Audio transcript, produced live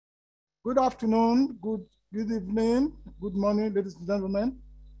Good afternoon, good evening, good morning, ladies and gentlemen.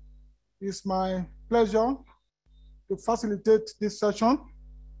 It's my pleasure to facilitate this session,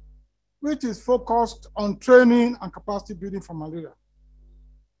 which is focused on training and capacity building for malaria.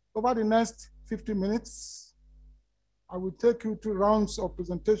 Over the next 50 minutes, I will take you through rounds of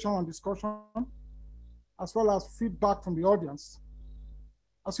presentation and discussion, as well as feedback from the audience.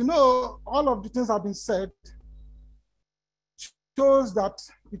 As you know, all of the things have been said shows that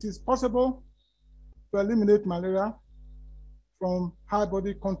it is possible to eliminate malaria from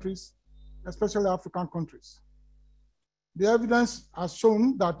high-body countries, especially African countries. The evidence has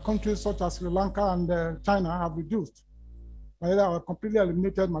shown that countries such as Sri Lanka and China have reduced malaria or completely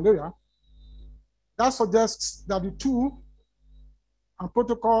eliminated malaria. That suggests that the tool and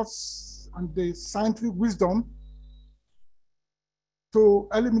protocols and the scientific wisdom to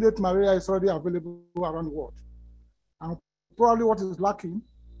eliminate malaria is already available around the world. And probably what is lacking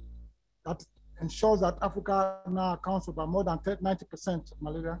that ensures that Africa now accounts for about more than 90% of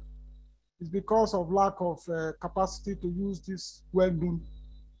malaria is because of lack of capacity to use these well-known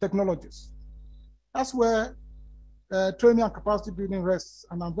technologies. That's where training and capacity building rests.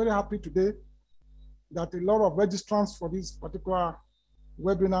 And I'm very happy today that a lot of registrants for this particular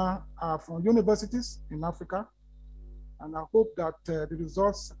webinar are from universities in Africa. And I hope that the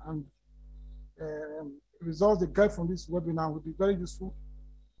results and results they get from this webinar will be very useful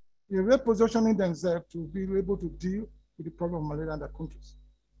in repositioning themselves to be able to deal with the problem of malaria in their countries.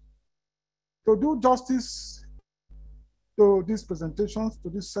 To do justice to these presentations, to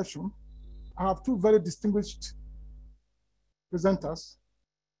this session, I have two very distinguished presenters.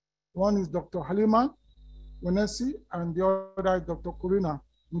 One is Dr. Halima Wenesi, and the other is Dr. Corina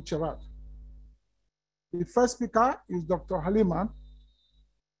Mucherat. The first speaker is Dr. Halima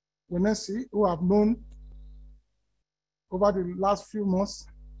Wenesi, who I've known over the last few months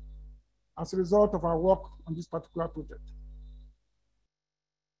as a result of our work on this particular project.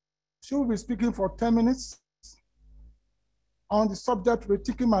 She will be speaking for 10 minutes on the subject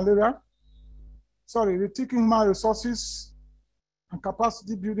rethinking human resources and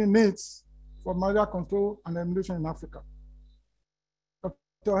capacity building needs for malaria control and elimination in Africa.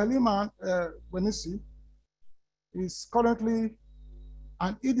 Dr. Halima Wenesi is currently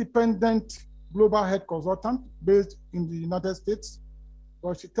an independent global health consultant based in the United States,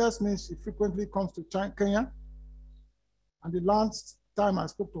 but she tells me she frequently comes to Kenya. And the last time I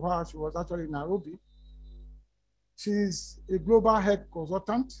spoke to her, she was actually in Nairobi. She's a global health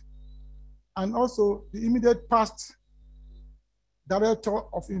consultant and also the immediate past director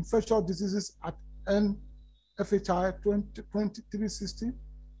of infectious diseases at NFHI 2360,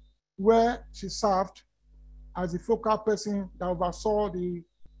 where she served as the focal person that oversaw the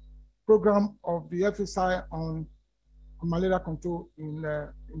program of the FSI on malaria control in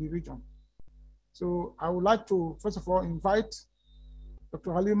the region. So I would like to, first of all, invite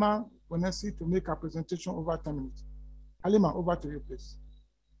Dr. Halima Wenesi to make a presentation over 10 minutes. Halima, over to you, please.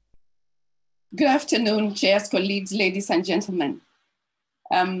 Good afternoon, chairs, colleagues, ladies and gentlemen.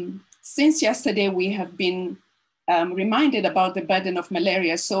 Since yesterday, we have been reminded about the burden of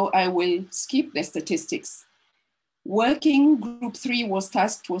malaria, so I will skip the statistics. Working Group 3 was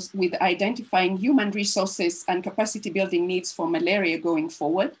tasked with identifying human resources and capacity building needs for malaria going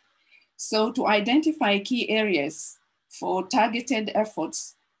forward. So to identify key areas for targeted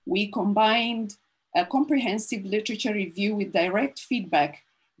efforts, we combined a comprehensive literature review with direct feedback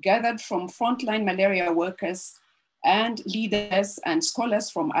gathered from frontline malaria workers and leaders and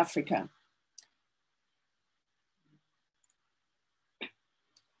scholars from Africa.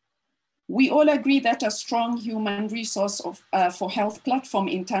 We all agree that a strong human resource for health platform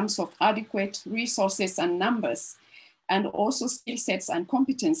in terms of adequate resources and numbers, and also skill sets and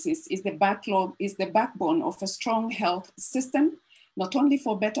competencies is the backbone of a strong health system, not only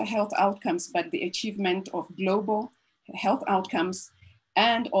for better health outcomes, but the achievement of global health outcomes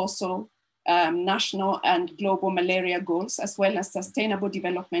and also national and global malaria goals, as well as sustainable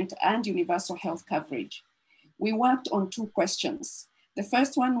development and universal health coverage. We worked on two questions. The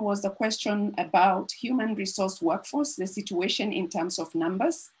first one was the question about human resource workforce, the situation in terms of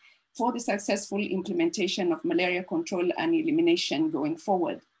numbers for the successful implementation of malaria control and elimination going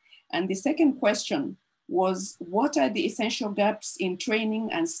forward. And the second question was, what are the essential gaps in training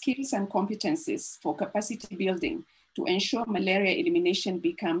and skills and competencies for capacity building to ensure malaria elimination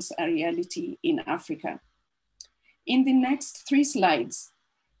becomes a reality in Africa? In the next 3 slides,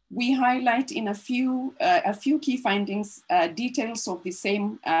 we highlight in a few key findings. Details of the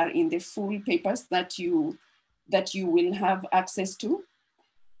same are in the full papers that you will have access to.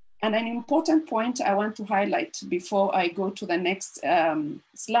 And an important point I want to highlight before I go to the next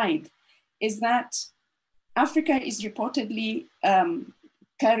slide is that Africa is reportedly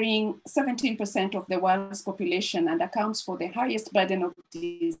carrying 17% of the world's population and accounts for the highest burden of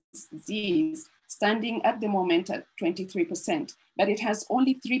disease, standing at the moment at 23%, but it has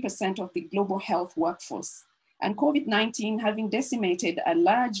only 3% of the global health workforce. And COVID-19, having decimated a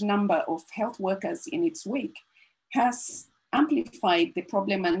large number of health workers in its wake, has amplified the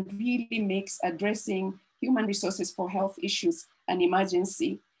problem and really makes addressing human resources for health issues an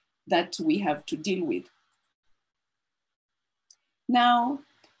emergency that we have to deal with. Now,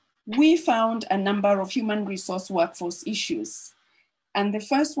 we found a number of human resource workforce issues. And the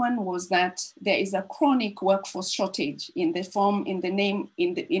first one was that there is a chronic workforce shortage in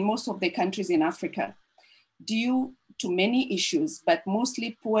most of the countries in Africa, due to many issues, but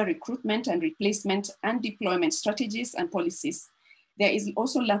mostly poor recruitment and replacement and deployment strategies and policies. There is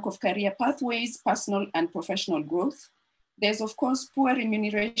also lack of career pathways, personal and professional growth. There's of course poor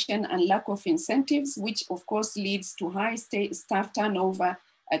remuneration and lack of incentives, which of course leads to high staff turnover,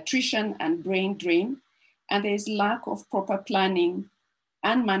 attrition and brain drain. And there is lack of proper planning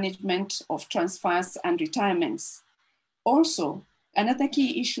and management of transfers and retirements. Also, another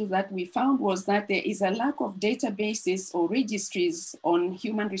key issue that we found was that there is a lack of databases or registries on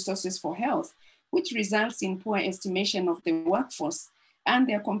human resources for health, which results in poor estimation of the workforce and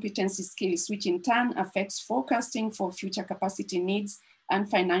their competency skills, which in turn affects forecasting for future capacity needs and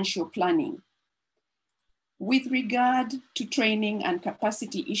financial planning. With regard to training and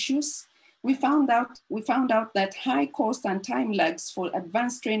capacity issues, we found out that high cost and time lags for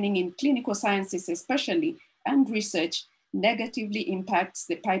advanced training in clinical sciences especially, and research negatively impacts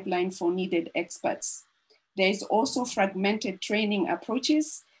the pipeline for needed experts. There is also fragmented training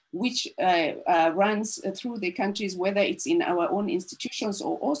approaches, which runs through the countries, whether it's in our own institutions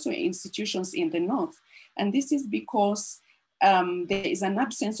or also institutions in the north. And this is because there is an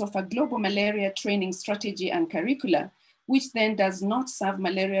absence of a global malaria training strategy and curricula, which then does not serve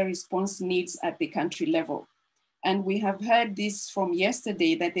malaria response needs at the country level. And we have heard this from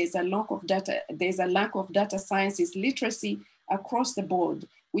yesterday, that there's a lack of data sciences literacy across the board,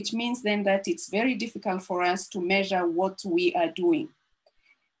 which means then that it's very difficult for us to measure what we are doing.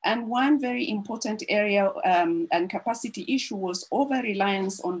 And one very important area and capacity issue was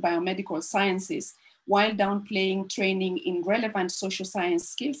over-reliance on biomedical sciences, while downplaying training in relevant social science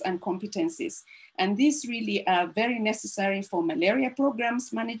skills and competencies. And these really are very necessary for malaria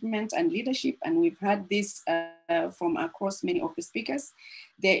programs, management and leadership. And we've had this from across many of the speakers.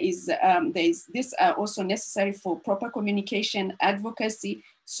 These are also necessary for proper communication, advocacy,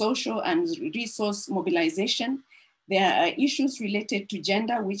 social and resource mobilization. There are issues related to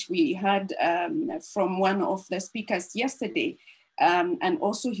gender, which we heard from one of the speakers yesterday, and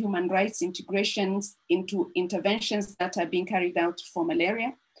also human rights integrations into interventions that are being carried out for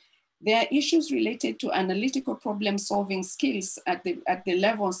malaria. There are issues related to analytical problem solving skills at the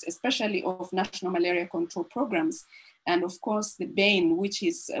levels, especially of national malaria control programs. And of course, the bane, which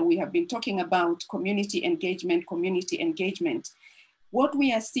is, we have been talking about community engagement. What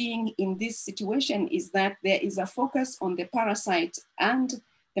we are seeing in this situation is that there is a focus on the parasite and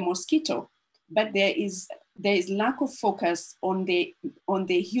the mosquito, but there is lack of focus on the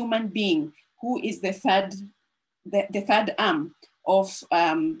human being, who is the third arm of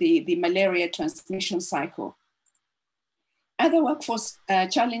the malaria transmission cycle. Other workforce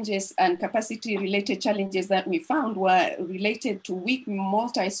challenges and capacity-related challenges that we found were related to weak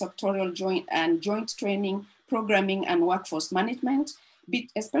multi-sectoral joint training, programming, and workforce management,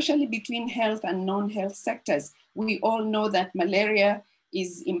 especially between health and non-health sectors. We all know that malaria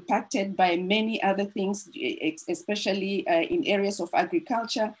is impacted by many other things, especially in areas of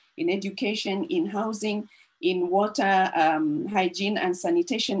agriculture, in education, in housing, in water, hygiene and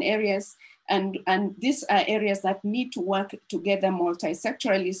sanitation areas. And these are areas that need to work together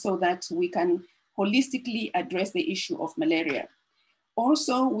multi-sectorally so that we can holistically address the issue of malaria.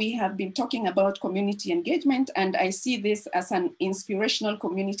 Also, we have been talking about community engagement, and I see this as an inspirational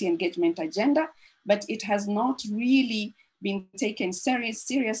community engagement agenda, but it has not really been taken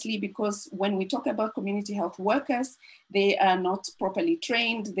seriously, because when we talk about community health workers, they are not properly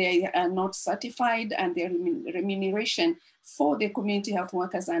trained, they are not certified, and their remuneration for the community health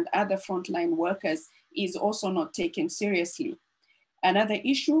workers and other frontline workers is also not taken seriously. Another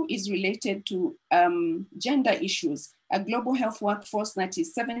issue is related to gender issues. A global health workforce that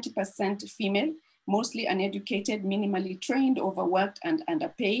is 70% female, mostly uneducated, minimally trained, overworked, and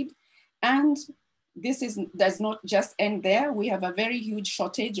underpaid. And this does not just end there. We have a very huge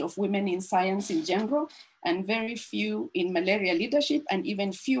shortage of women in science in general, and very few in malaria leadership, and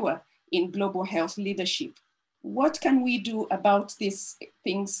even fewer in global health leadership. what can we do about these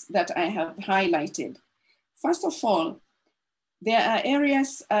things that I have highlighted? First of all, there are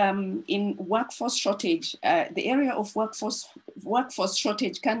areas in workforce shortage. The area of workforce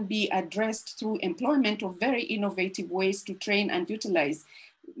shortage can be addressed through employment of very innovative ways to train and utilize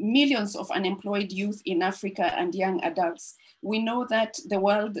millions of unemployed youth in Africa and young adults. We know that the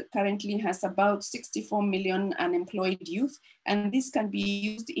world currently has about 64 million unemployed youth, and this can be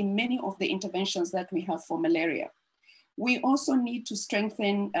used in many of the interventions that we have for malaria. We also need to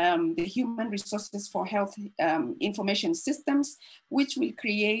strengthen the human resources for health information systems, which will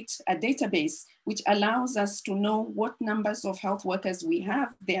create a database which allows us to know what numbers of health workers we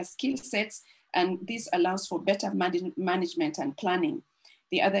have, their skill sets, and this allows for better management and planning.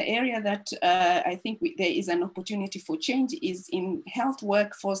 The other area that I think there is an opportunity for change is in health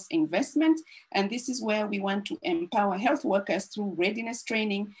workforce investment. And this is where we want to empower health workers through readiness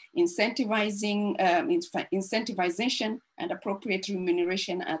training, incentivization and appropriate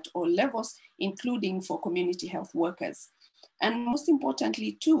remuneration at all levels, including for community health workers. And most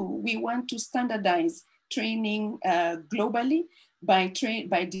importantly too, we want to standardize training globally by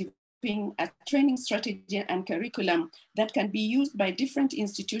developing a training strategy and curriculum that can be used by different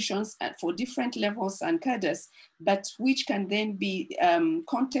institutions for different levels and cadres, but which can then be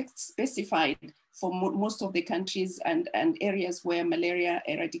context specified for most of the countries and areas where malaria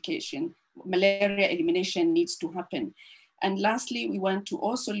elimination needs to happen. And lastly, we want to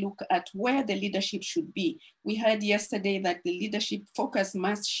also look at where the leadership should be. We heard yesterday that the leadership focus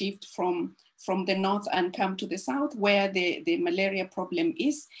must shift from the north and come to the south where the malaria problem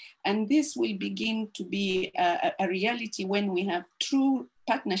is. And this will begin to be a reality when we have true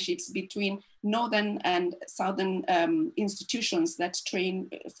partnerships between northern and southern institutions that train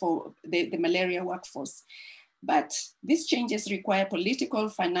for the malaria workforce. But these changes require political,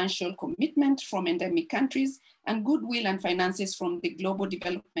 financial commitment from endemic countries and goodwill and finances from the global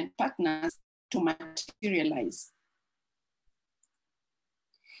development partners to materialize.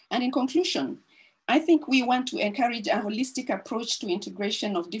 And in conclusion, I think we want to encourage a holistic approach to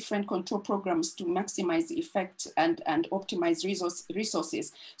integration of different control programs to maximize effect and optimize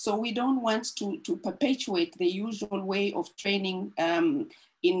resources. So we don't want to perpetuate the usual way of training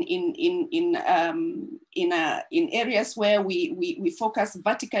in areas where we focus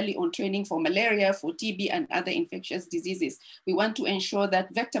vertically on training for malaria, for TB and other infectious diseases. We want to ensure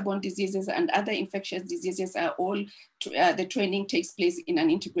that vector-borne diseases and other infectious diseases are all, the training takes place in an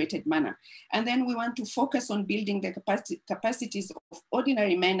integrated manner. And then we want to focus on building the capacities of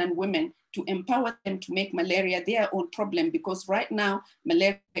ordinary men and women to empower them to make malaria their own problem, because right now,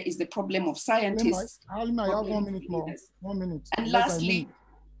 malaria is the problem of scientists. Halima, I have 1 minute more, 1 minute. And lastly,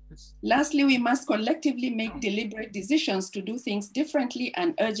 we must collectively make deliberate decisions to do things differently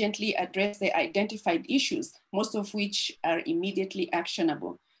and urgently address the identified issues, most of which are immediately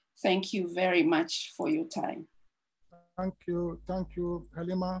actionable. Thank you very much for your time. Thank you,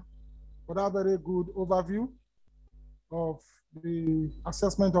 Halima, for that very good overview of the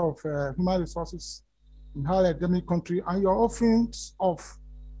assessment of human resources in higher endemic country and your offerings of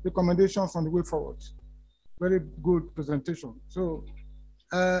recommendations on the way forward. Very good presentation. So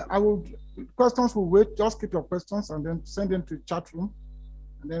questions will wait, just keep your questions and then send them to the chat room.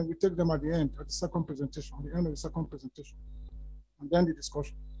 And then we take them at the end of the second presentation, at the end of the second presentation, and then the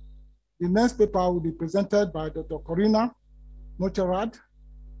discussion. The next paper will be presented by Dr. Corina Mocherad,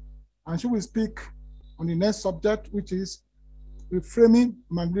 and she will speak on the next subject, which is reframing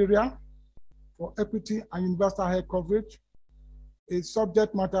malaria for equity and universal health coverage, a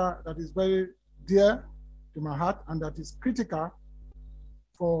subject matter that is very dear to my heart and that is critical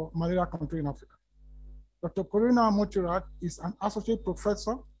for malaria control in Africa. Dr. Corina Mocherad is an associate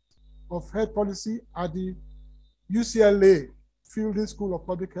professor of health policy at the UCLA Fielding School of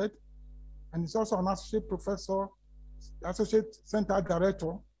Public Health, and is also an associate professor, associate center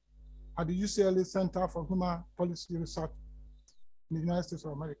director at the UCLA Center for Human Policy Research in the United States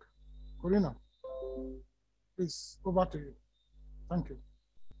of America. Corina, please, over to you. Thank you.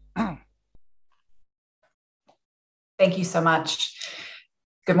 Thank you so much.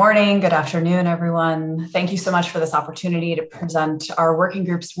 Good morning, good afternoon, everyone. Thank you so much for this opportunity to present our working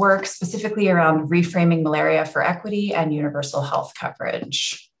group's work specifically around reframing malaria for equity and universal health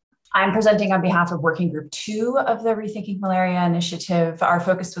coverage. I'm presenting on behalf of Working Group 2 of the Rethinking Malaria initiative. Our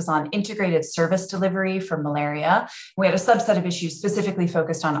focus was on integrated service delivery for malaria. We had a subset of issues specifically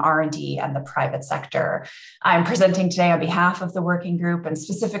focused on R&D and the private sector. I'm presenting today on behalf of the working group, and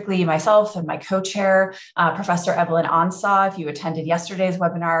specifically myself and my co-chair, Professor Evelyn Ansah. If you attended yesterday's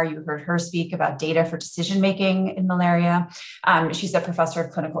webinar, you heard her speak about data for decision-making in malaria. She's a professor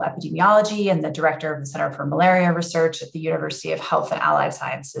of clinical epidemiology and the director of the Center for Malaria Research at the University of Health and Allied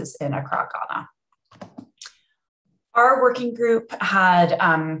Sciences in Accra, Ghana. Our working group had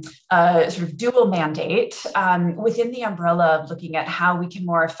a sort of dual mandate within the umbrella of looking at how we can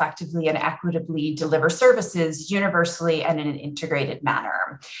more effectively and equitably deliver services universally and in an integrated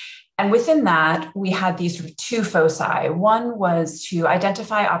manner. And within that, we had these sort of two foci. One was to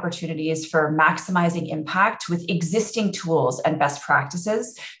identify opportunities for maximizing impact with existing tools and best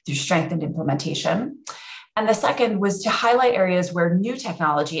practices through strengthened implementation. And the second was to highlight areas where new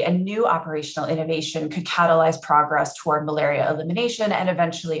technology and new operational innovation could catalyze progress toward malaria elimination and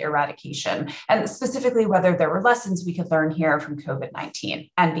eventually eradication, and specifically whether there were lessons we could learn here from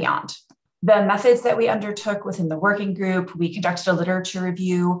COVID-19 and beyond. The methods that we undertook within the working group, we conducted a literature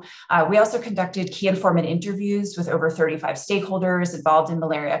review. We also conducted key informant interviews with over 35 stakeholders involved in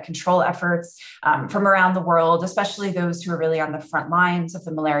malaria control efforts from around the world, especially those who are really on the front lines of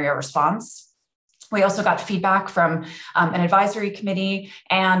the malaria response. We also got feedback from an advisory committee,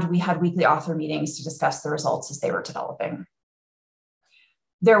 and we had weekly author meetings to discuss the results as they were developing.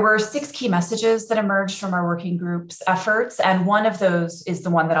 There were 6 key messages that emerged from our working group's efforts, and one of those is the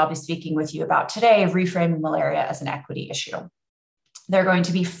one that I'll be speaking with you about today, reframing malaria as an equity issue. There are going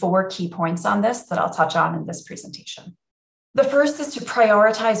to be 4 key points on this that I'll touch on in this presentation. The first is to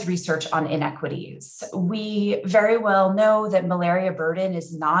prioritize research on inequities. We very well know that malaria burden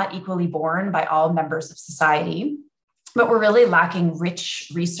is not equally borne by all members of society, but we're really lacking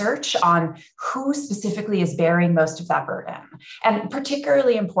rich research on who specifically is bearing most of that burden. And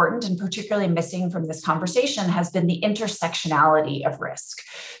particularly important and particularly missing from this conversation has been the intersectionality of risk.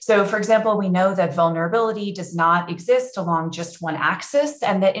 So for example, we know that vulnerability does not exist along just one axis,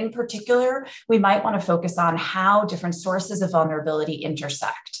 and that in particular, we might want to focus on how different sources of vulnerability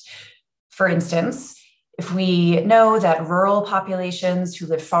intersect. For instance, if we know that rural populations who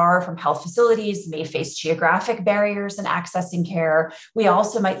live far from health facilities may face geographic barriers in accessing care, we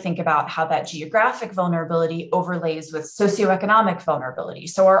also might think about how that geographic vulnerability overlays with socioeconomic vulnerability.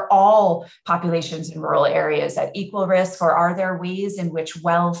 So are all populations in rural areas at equal risk, or are there ways in which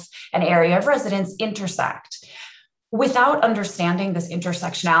wealth and area of residence intersect? Without understanding this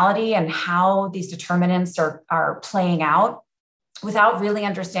intersectionality and how these determinants are playing out, without really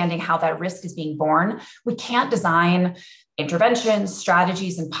understanding how that risk is being borne, we can't design interventions,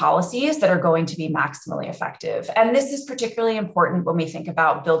 strategies, and policies that are going to be maximally effective. And this is particularly important when we think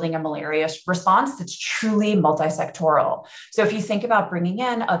about building a malaria response that's truly multi-sectoral. So if you think about bringing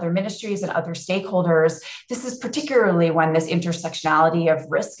in other ministries and other stakeholders, this is particularly when this intersectionality of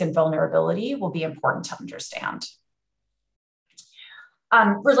risk and vulnerability will be important to understand.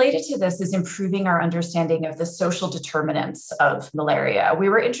 Related to this is improving our understanding of the social determinants of malaria. We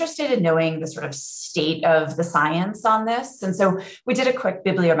were interested in knowing the sort of state of the science on this. And so we did a quick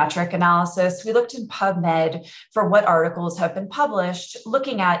bibliometric analysis. We looked in PubMed for what articles have been published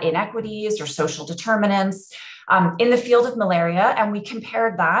looking at inequities or social determinants in the field of malaria. And we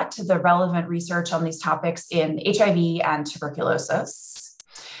compared that to the relevant research on these topics in HIV and tuberculosis.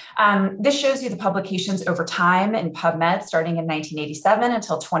 This shows you the publications over time in PubMed, starting in 1987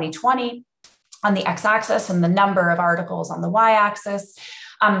 until 2020 on the x-axis, and the number of articles on the y-axis.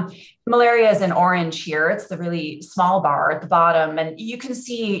 Malaria is in orange here. It's the really small bar at the bottom. And you can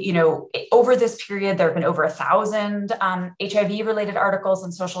see, over this period, there have been over 1,000 HIV-related articles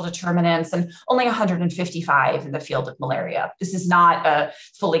on social determinants and only 155 in the field of malaria. This is not a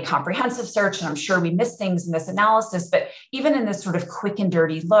fully comprehensive search, and I'm sure we missed things in this analysis, but even in this sort of quick and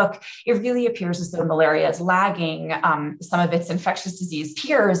dirty look, it really appears as though malaria is lagging some of its infectious disease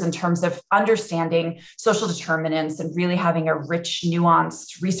peers in terms of understanding social determinants and really having a rich,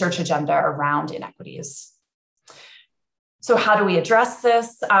 nuanced research agenda around inequities. So how do we address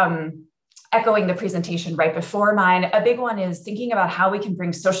this? Echoing the presentation right before mine, a big one is thinking about how we can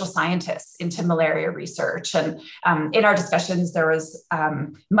bring social scientists into malaria research. And in our discussions, there was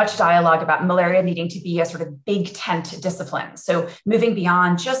much dialogue about malaria needing to be a sort of big tent discipline. So moving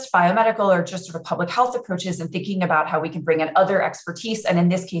beyond just biomedical or just sort of public health approaches and thinking about how we can bring in other expertise, and in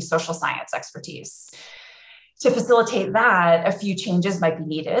this case, social science expertise. To facilitate that, a few changes might be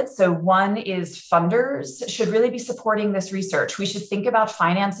needed. So one is funders should really be supporting this research. We should think about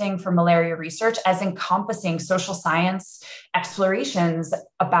financing for malaria research as encompassing social science explorations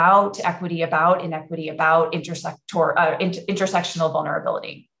about equity, about inequity, about intersectional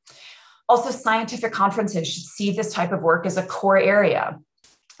vulnerability. Also, scientific conferences should see this type of work as a core area.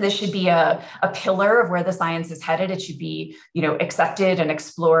 This should be a pillar of where the science is headed. It should be, accepted and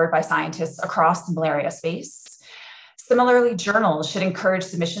explored by scientists across the malaria space. Similarly, journals should encourage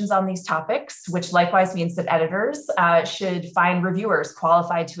submissions on these topics, which likewise means that editors should find reviewers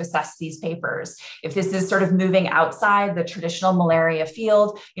qualified to assess these papers. If this is sort of moving outside the traditional malaria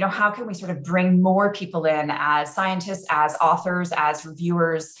field, how can we sort of bring more people in as scientists, as authors, as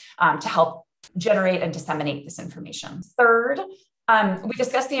reviewers to help generate and disseminate this information? Third, we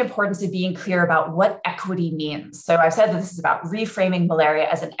discussed the importance of being clear about what equity means. So I've said that this is about reframing malaria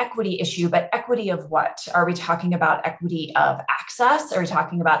as an equity issue, but equity of what? Are we talking about equity of access? Are we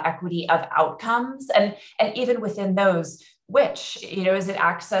talking about equity of outcomes? And even within those, which, is it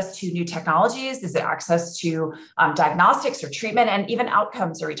access to new technologies? Is it access to diagnostics or treatment? And even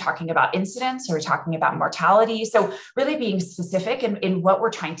outcomes, are we talking about incidence? Are we talking about mortality? So really being specific in what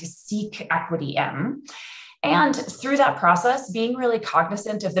we're trying to seek equity in. And through that process, being really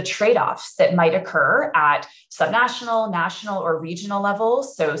cognizant of the trade-offs that might occur at subnational, national, or regional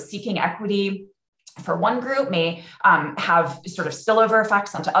levels. So seeking equity for one group may have sort of spillover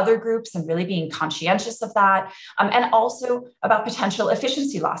effects onto other groups, and really being conscientious of that. And also about potential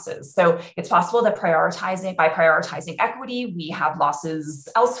efficiency losses. So it's possible that by prioritizing equity, we have losses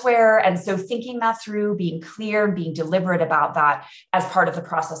elsewhere. And so thinking that through, being clear, being deliberate about that as part of the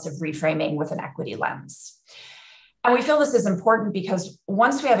process of reframing with an equity lens. And we feel this is important because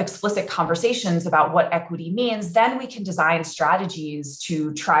once we have explicit conversations about what equity means, then we can design strategies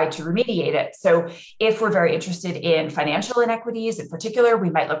to try to remediate it. So if we're very interested in financial inequities in particular,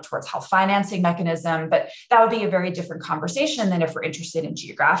 we might look towards health financing mechanism, but that would be a very different conversation than if we're interested in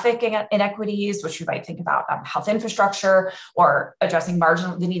geographic inequities, which we might think about health infrastructure or addressing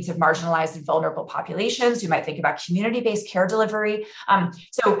the needs of marginalized and vulnerable populations. We might think about community-based care delivery. And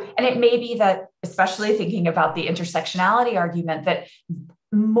it may be that, especially thinking about the intersectionality argument, that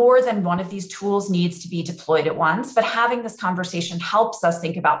more than one of these tools needs to be deployed at once, but having this conversation helps us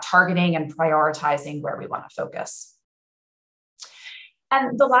think about targeting and prioritizing where we want to focus.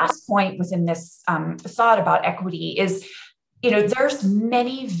 And the last point within this thought about equity is, there's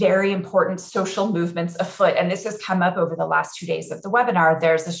many very important social movements afoot, and this has come up over the last 2 days of the webinar.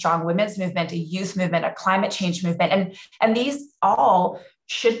 There's a strong women's movement, a youth movement, a climate change movement, and these all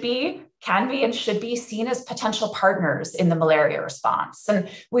can be and should be seen as potential partners in the malaria response. And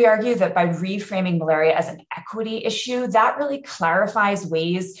we argue that by reframing malaria as an equity issue, that really clarifies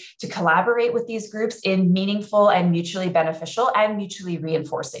ways to collaborate with these groups in meaningful and mutually beneficial and mutually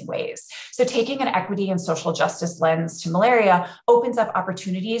reinforcing ways. So taking an equity and social justice lens to malaria opens up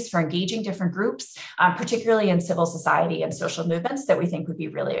opportunities for engaging different groups, particularly in civil society and social movements, that we think would be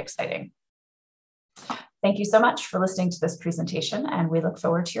really exciting. Thank you so much for listening to this presentation, and we look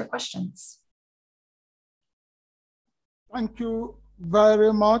forward to your questions. Thank you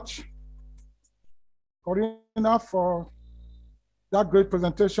very much, Corina, for that great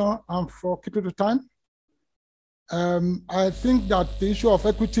presentation and for keeping the time. I think that the issue of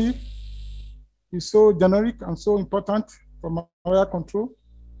equity is so generic and so important for malaria control,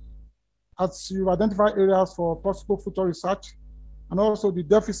 as you identify areas for possible future research, and also the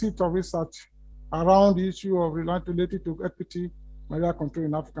deficit of research around the issue of related to equity malaria control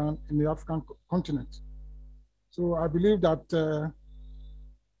in the African continent. So I believe that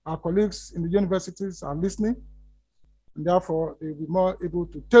our colleagues in the universities are listening, and therefore they will be more able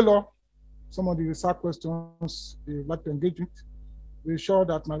to tailor some of the research questions they would like to engage with, to ensure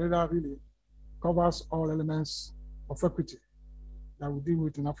that malaria really covers all elements of equity that we deal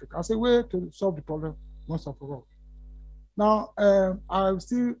with in Africa as a way to solve the problem once and for all. Now, I will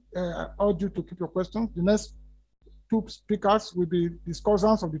still urge you to keep your questions. The next two speakers will be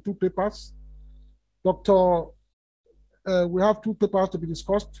discussants of the two papers. We have two papers to be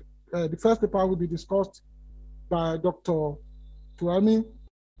discussed. The first paper will be discussed by Dr. Tuami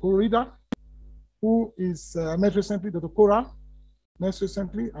Kurida, who is met recently, Dr. Kora, met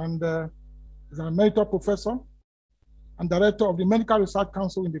recently, and is an emeritus professor and director of the Medical Research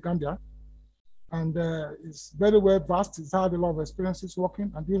Council in the Gambia. And is very well versed. He's had a lot of experiences working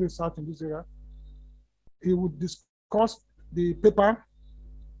and doing research in this area. He would discuss the paper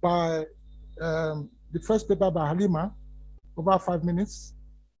by the first paper by Halima, over 5 minutes,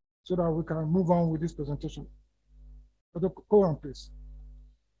 so that we can move on with this presentation. Dr. Koran, please.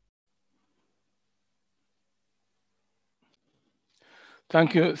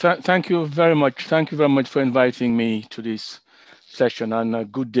 Thank you. Thank you very much. Thank you very much for inviting me to this session,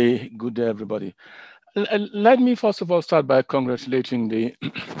 and good day, everybody. Let me first of all start by congratulating the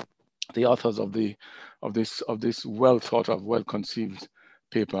the authors of this well thought of, well conceived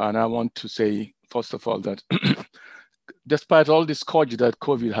paper. And I want to say, first of all, that despite all the scourge that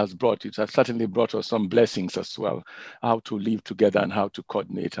COVID has brought, it has certainly brought us some blessings as well, how to live together and how to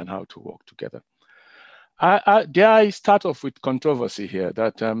coordinate and how to work together. Dare I start off with controversy here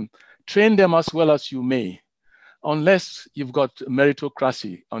that train them as well as you may, unless you've got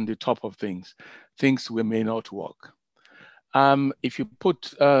meritocracy on the top of things may not work. If you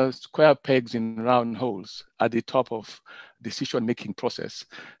put square pegs in round holes at the top of decision-making process,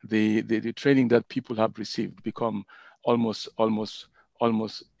 the training that people have received become almost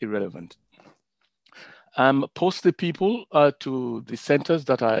irrelevant. Post the people to the centers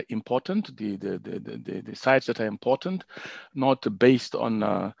that are important, the sites that are important, not based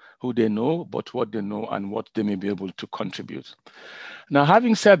on who they know, but what they know and what they may be able to contribute. Now,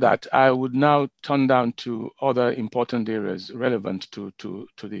 having said that, I would now turn down to other important areas relevant to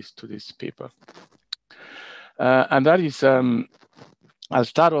this paper. And that is, I'll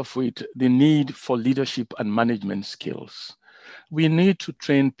start off with the need for leadership and management skills. We need to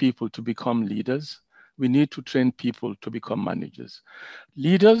train people to become leaders. We need to train people to become managers.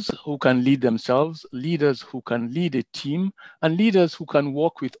 Leaders who can lead themselves, leaders who can lead a team, and leaders who can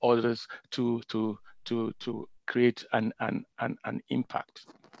work with others to create an impact.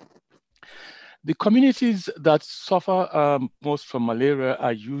 The communities that suffer most from malaria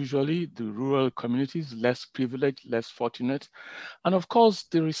are usually the rural communities, less privileged, less fortunate. And of course,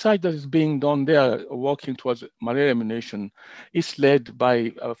 the research that is being done there, working towards malaria elimination, is led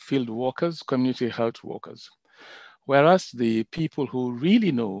by field workers, community health workers. Whereas the people who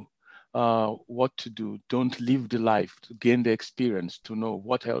really know what to do don't live the life to gain the experience, to know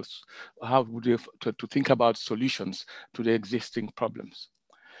what else, how would they, to think about solutions to the existing problems.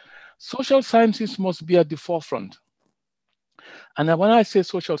 Social sciences must be at the forefront. And when I say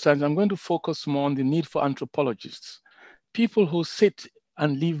social science, I'm going to focus more on the need for anthropologists, people who sit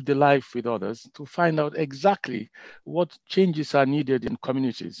and live the life with others to find out exactly what changes are needed in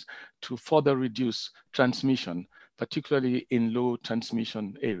communities to further reduce transmission, particularly in low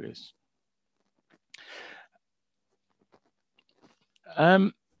transmission areas.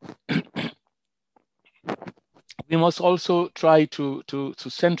 We must also try to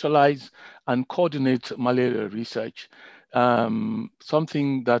centralize and coordinate malaria research,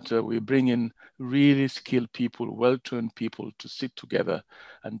 something that we bring in really skilled people, well-trained people to sit together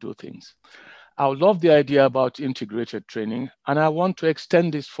and do things. I love the idea about integrated training, and I want to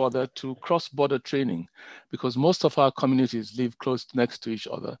extend this further to cross-border training, because most of our communities live close next to each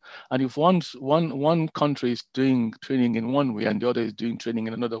other. And if one country is doing training in one way and the other is doing training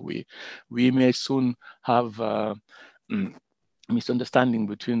in another way, we may soon have misunderstanding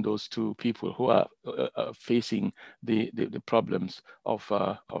between those two people who are facing the problems of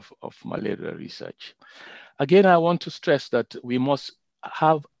malaria research. Again, I want to stress that we must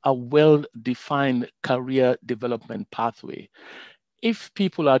have a well-defined career development pathway. If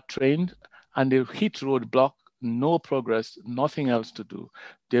people are trained and they hit roadblock, no progress, nothing else to do,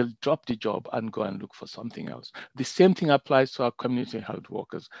 they'll drop the job and go and look for something else. The same thing applies to our community health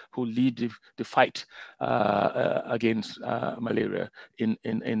workers who lead the fight against malaria in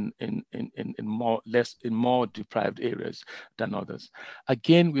more deprived areas than others.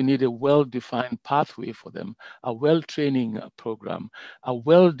 Again, we need a well-defined pathway for them, a well-training program, a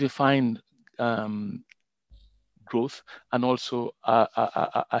well-defined growth, and also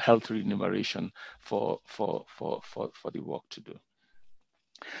a healthy remuneration for the work to do.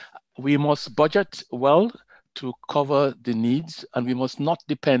 We must budget well to cover the needs, and we must not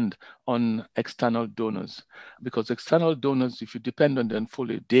depend on external donors, because external donors, if you depend on them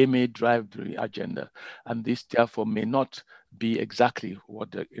fully, they may drive the agenda, and this therefore may not be exactly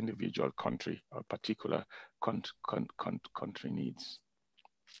what the individual country or particular country needs.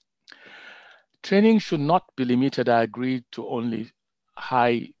 Training should not be limited, I agree, to only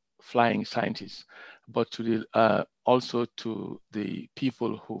high-flying scientists, but to the, also to the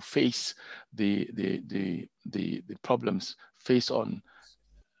people who face the problems face on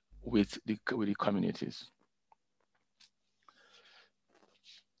with the communities.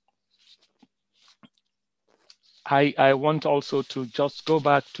 I want also to just go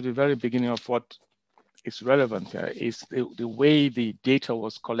back to the very beginning of what is relevant here is the way the data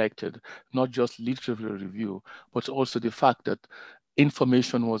was collected, not just literature review, but also the fact that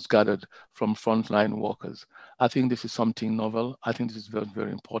information was gathered from frontline workers. I think this is something novel. I think this is very,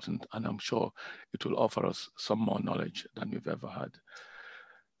 very important, and I'm sure it will offer us some more knowledge than we've ever had.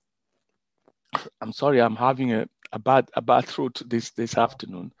 I'm sorry, I'm having a bad throat this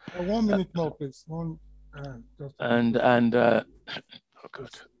afternoon. 1 minute more, please. Oh God.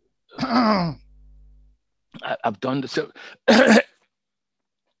 I've done this.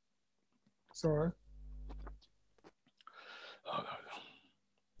 Sorry. Oh,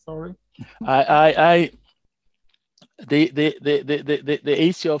 sorry. The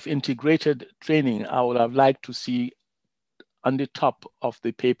issue of integrated training, I would have liked to see on the top of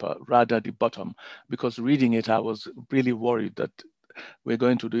the paper rather the bottom, because reading it, I was really worried that we're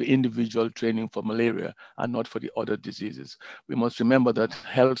going to do individual training for malaria and not for the other diseases. We must remember that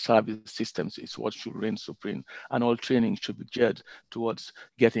health service systems is what should reign supreme, and all training should be geared towards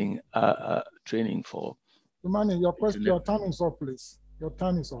getting training for. Imani, your time is up, please. Your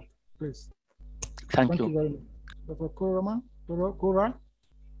time is up, please. Thank you very much. Dr. Kora,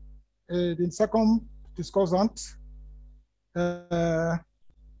 the second discussant of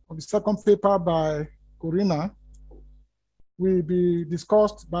the second paper by Corina will be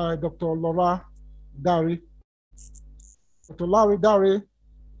discussed by Dr. Laura Dari. Dr. Laura Dari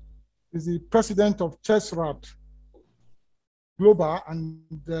is the president of CHESRAD Global and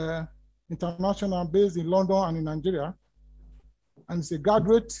International, based in London and in Nigeria, and is a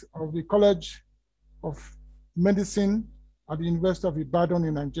graduate of the College of Medicine at the University of Ibadan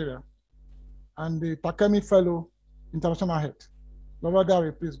in Nigeria, and the Takemi Fellow, International Head. Laura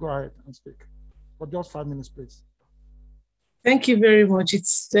Dari, please go ahead and speak for just 5 minutes, please. Thank you very much.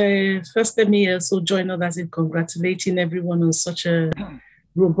 It's first, let me also join others in congratulating everyone on such a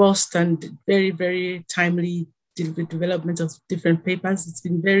robust and very, very timely development of different papers. It's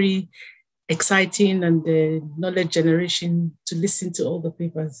been very exciting and knowledge generation to listen to all the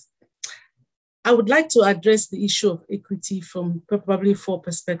papers. I would like to address the issue of equity from probably 4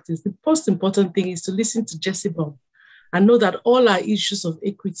 perspectives. The most important thing is to listen to Jessibon and know that all our issues of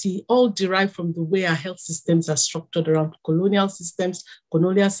equity all derive from the way our health systems are structured around colonial systems,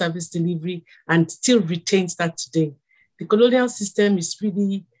 colonial service delivery, and still retains that today. The colonial system is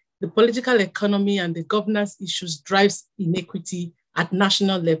really the political economy, and the governance issues drives inequity at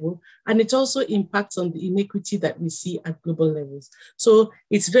national level, and it also impacts on the inequity that we see at global levels. So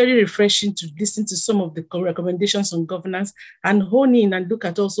it's very refreshing to listen to some of the recommendations on governance and hone in and look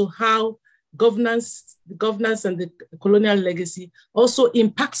at also how governance and the colonial legacy also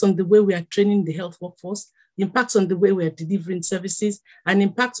impacts on the way we are training the health workforce, impacts on the way we are delivering services, and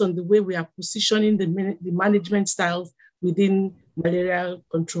impacts on the way we are positioning the management styles within malaria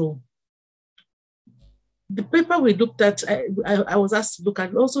control. The paper we looked at, I was asked to look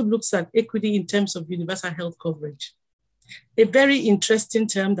at, also looks at equity in terms of universal health coverage. A very interesting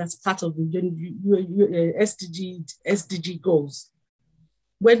term that's part of the SDG goals.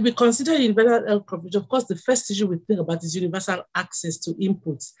 When we consider universal health coverage, of course, the first issue we think about is universal access to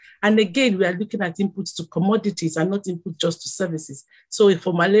inputs. And again, we are looking at inputs to commodities and not inputs just to services. So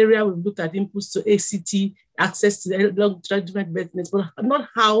for malaria, we've looked at inputs to ACT, access to long-term maintenance, but not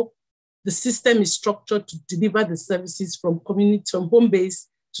how the system is structured to deliver the services from community, from home base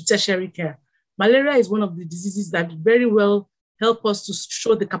to tertiary care. Malaria is one of the diseases that very well help us to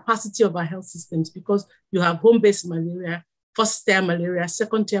show the capacity of our health systems, because you have home-based malaria, first-tier malaria,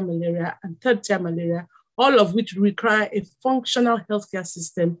 second-tier malaria, and third-tier malaria, all of which require a functional healthcare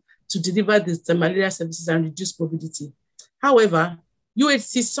system to deliver the malaria services and reduce morbidity. However,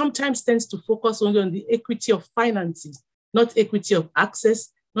 UHC sometimes tends to focus only on the equity of finances, not equity of access,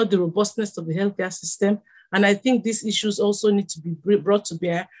 not the robustness of the healthcare system. And I think these issues also need to be brought to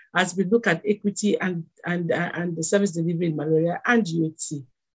bear as we look at equity and the service delivery in malaria and UHC.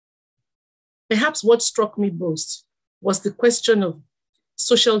 Perhaps what struck me most was the question of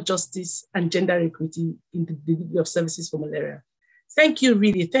social justice and gender equity in the delivery of services for malaria. Thank you,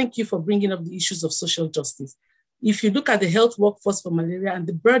 really. Thank you for bringing up the issues of social justice. If you look at the health workforce for malaria and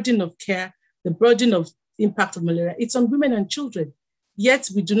the burden of care, the burden of impact of malaria, it's on women and children. Yet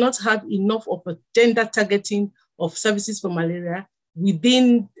we do not have enough of a gender targeting of services for malaria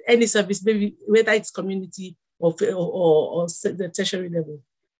within any service, maybe whether it's community or the tertiary level.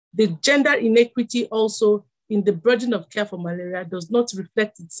 The gender inequity also in the burden of care for malaria does not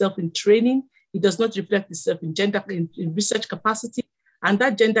reflect itself in training. It does not reflect itself in gender, in research capacity, and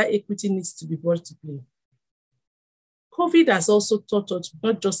that gender equity needs to be brought to play. COVID has also taught us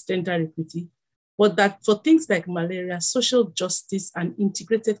not just gender equity, but that for things like malaria, social justice and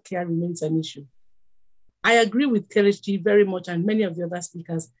integrated care remains an issue. I agree with Kelechi very much and many of the other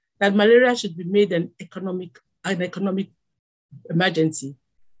speakers that malaria should be made an economic emergency.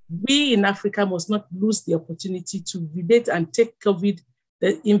 We in Africa must not lose the opportunity to relate and take COVID,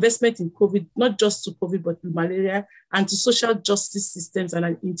 the investment in COVID, not just to COVID, but to malaria and to social justice systems and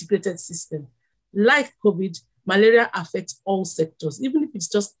an integrated system. like COVID, malaria affects all sectors, even if it's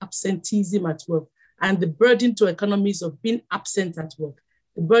just absenteeism at work and the burden to economies of being absent at work,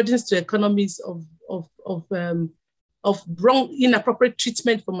 the burdens to economies of inappropriate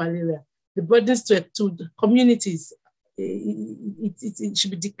treatment for malaria, the burdens to the communities. It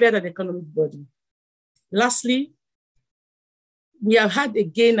should be declared an economic burden. Lastly, we have had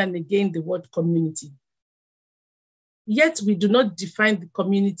again and again the word community. Yet we do not define the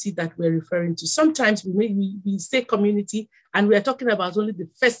community that we're referring to. Sometimes we say community and we are talking about only the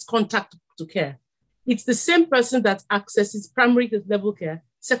first contact to care. It's the same person that accesses primary level care,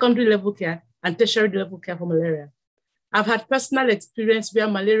 secondary level care, and tertiary level care for malaria. I've had personal experience where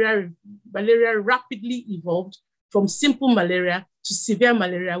malaria rapidly evolved from simple malaria to severe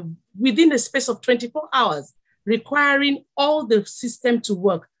malaria within the space of 24 hours, requiring all the system to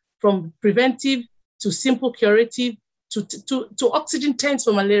work from preventive to simple curative to oxygen tanks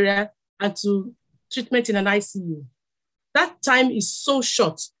for malaria and to treatment in an ICU. That time is so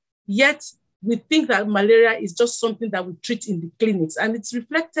short, yet we think that malaria is just something that we treat in the clinics, and it's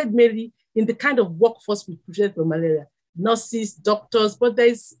reflected mainly in the kind of workforce we present for malaria. Nurses, doctors, but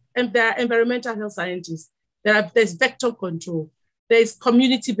there are environmental health scientists, there's vector control, there's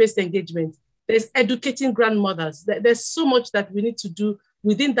community-based engagement, there's educating grandmothers. There's so much that we need to do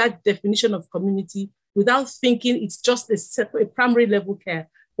within that definition of community without thinking it's just a primary level care,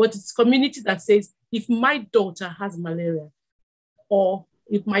 but it's community that says, if my daughter has malaria, or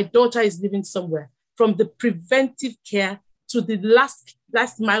if my daughter is living somewhere, from the preventive care to the last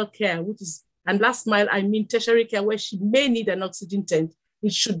mile care, and last mile, I mean tertiary care, where she may need an oxygen tent,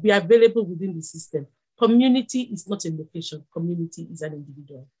 it should be available within the system. Community is not a location, community is an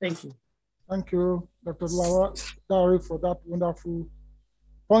individual. Thank you. Thank you, Dr. Dowry, for that wonderful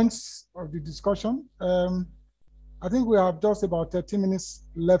points of the discussion. I think we have just about 30 minutes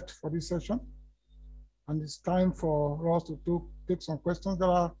left for this session, and it's time for us to take some questions. There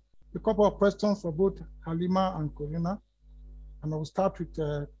are a couple of questions for both Halima and Corina, and I will start with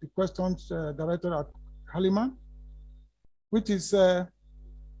the questions directed at Halima, which is a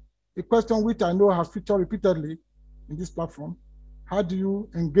question which I know has featured repeatedly in this platform. How do you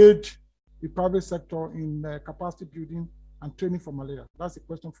engage the private sector in capacity building and training for malaria? That's a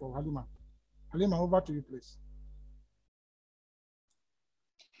question for Halima. Halima, over to you, please.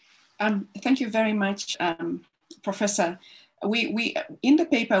 Thank you very much, Professor. We in the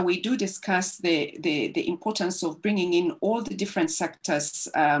paper, we do discuss the importance of bringing in all the different sectors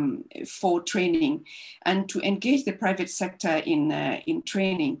for training and to engage the private sector in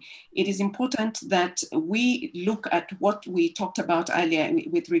training. It is important that we look at what we talked about earlier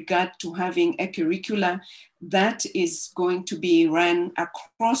with regard to having a curricula that is going to be run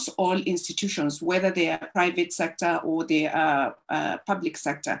across all institutions, whether they are private sector or they are public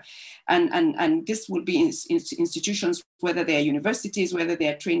sector. And this will be institutions, whether they are universities, whether they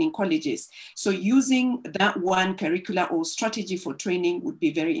are training colleges. So using that one curricula or strategy for training would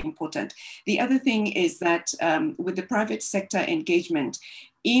be very important. The other thing is that with the private sector engagement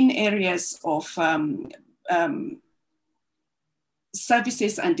in areas of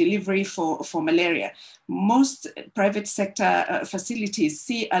services and delivery for malaria. Most private sector facilities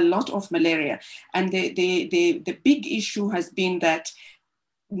see a lot of malaria, and the big issue has been that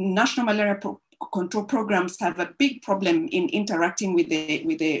national malaria control programs have a big problem in interacting with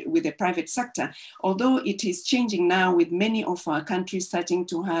the private sector, although it is changing now with many of our countries starting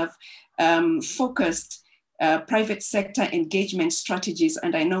to have focused private sector engagement strategies.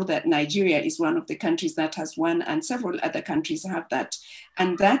 And I know that Nigeria is one of the countries that has one, and several other countries have that.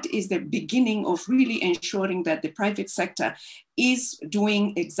 And that is the beginning of really ensuring that the private sector is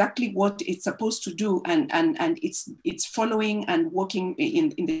doing exactly what it's supposed to do, and it's following and working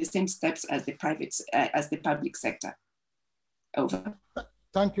in the same steps as the public sector. Over.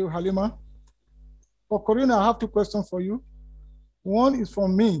 Thank you, Halima. For Corina, I have two questions for you. One is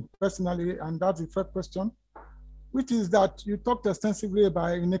from me personally, and that's the first question, which is that you talked extensively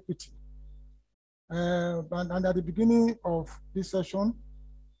about inequity. And at the beginning of this session,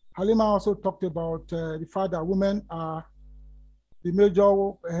 Halima also talked about the fact that women are the major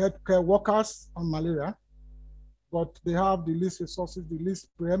healthcare workers on malaria, but they have the least resources, the least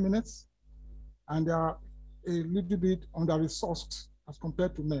preeminence, and they are a little bit under-resourced as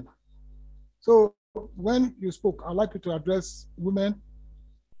compared to men. So when you spoke, I'd like you to address women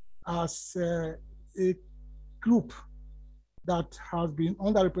as a group that has been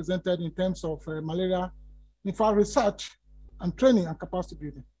underrepresented in terms of malaria, in fact, research and training and capacity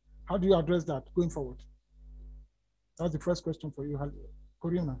building. How do you address that going forward? That's the first question for you,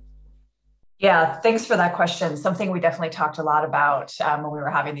 Corina. Yeah, thanks for that question. Something we definitely talked a lot about when we were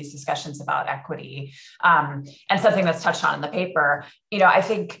having these discussions about equity, and something that's touched on in the paper. I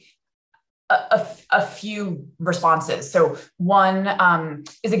think a few responses. So one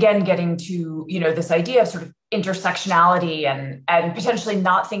is again getting to this idea of sort of intersectionality and potentially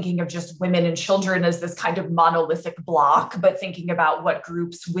not thinking of just women and children as this kind of monolithic block, but thinking about what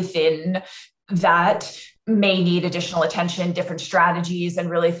groups within that may need additional attention, different strategies, and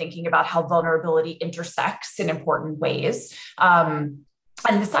really thinking about how vulnerability intersects in important ways.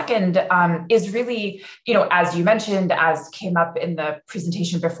 And the second is really, as you mentioned, as came up in the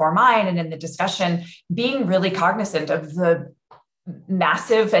presentation before mine and in the discussion, being really cognizant of the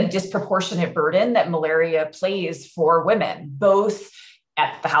massive and disproportionate burden that malaria plays for women, both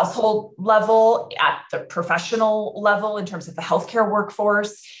at the household level, at the professional level, in terms of the healthcare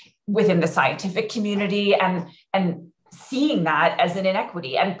workforce, within the scientific community, and seeing that as an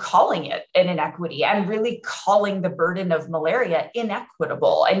inequity and calling it an inequity and really calling the burden of malaria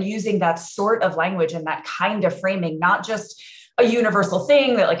inequitable and using that sort of language and that kind of framing, not just a universal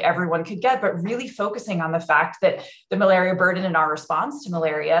thing that like everyone could get, but really focusing on the fact that the malaria burden and our response to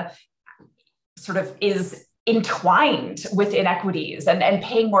malaria sort of is entwined with inequities, and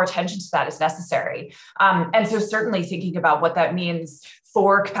paying more attention to that is necessary. And so certainly thinking about what that means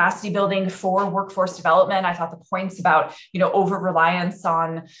for capacity building, for workforce development. I thought the points about, over-reliance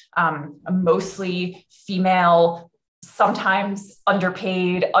on a mostly female, sometimes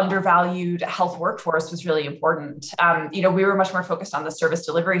underpaid, undervalued health workforce was really important. We were much more focused on the service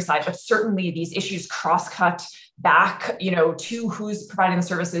delivery side, but certainly these issues cross-cut back, to who's providing the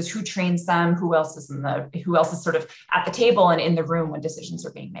services, who trains them, who else is sort of at the table and in the room when decisions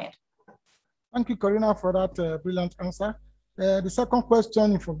are being made. Thank you, Corina, for that brilliant answer. The second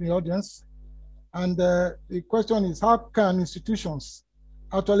question from the audience, and the question is, how can institutions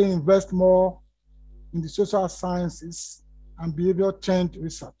actually invest more in the social sciences and behavioral change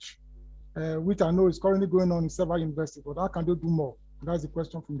research, which I know is currently going on in several universities, but how can they do more? That's the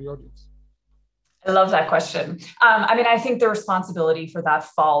question from the audience. I love that question. I think the responsibility for that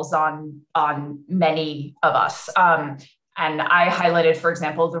falls on many of us. And I highlighted, for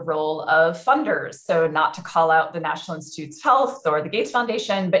example, the role of funders. So not to call out the National Institutes of Health or the Gates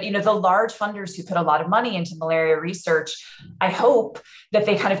Foundation, but the large funders who put a lot of money into malaria research, I hope that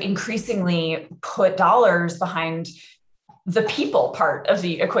they kind of increasingly put dollars behind the people part of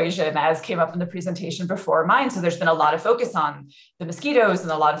the equation, as came up in the presentation before mine. So there's been a lot of focus on the mosquitoes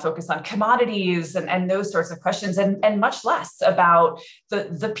and a lot of focus on commodities and those sorts of questions, and much less about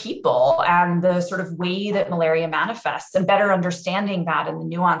the people and the sort of way that malaria manifests and better understanding that and the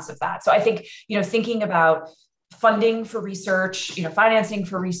nuance of that. So I think, thinking about funding for research, financing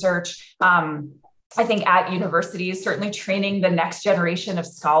for research, I think at universities, certainly training the next generation of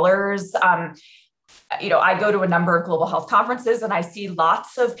scholars. I go to a number of global health conferences and I see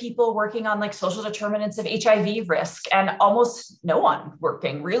lots of people working on like social determinants of HIV risk and almost no one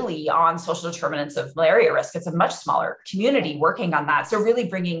working really on social determinants of malaria risk. It's a much smaller community working on that. So really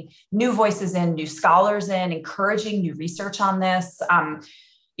bringing new voices in, new scholars in, encouraging new research on this.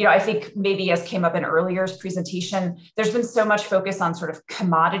 I think maybe as came up in earlier's presentation, there's been so much focus on sort of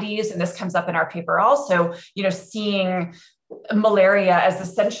commodities, and this comes up in our paper also, seeing malaria as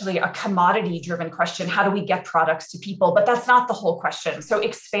essentially a commodity-driven question. How do we get products to people? But that's not the whole question. So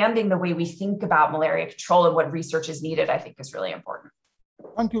expanding the way we think about malaria control and what research is needed, I think, is really important.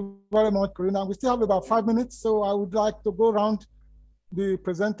 Thank you very much, Corina. We still have about 5 minutes, so I would like to go around the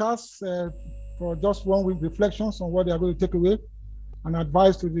presenters for just 1 week reflections on what they are going to take away and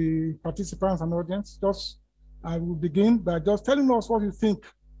advice to the participants and audience. I will begin by just telling us what you think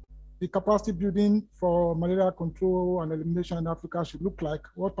the capacity building for malaria control and elimination in Africa should look like.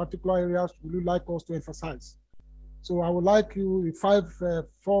 What particular areas would you like us to emphasize? So I would like you, the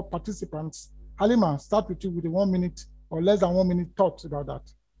 4 participants. Halima, start with you with the 1 minute or less than 1 minute thoughts about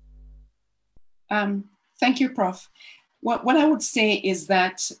that. Thank you, Prof. What I would say is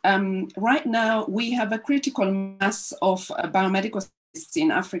that right now we have a critical mass of biomedical scientists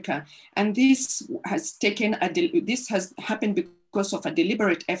in Africa, and this has happened because of a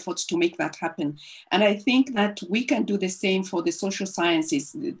deliberate effort to make that happen. And I think that we can do the same for the social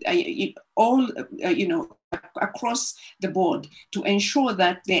sciences, across the board, to ensure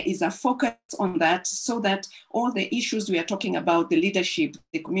that there is a focus on that, so that all the issues we are talking about, the leadership,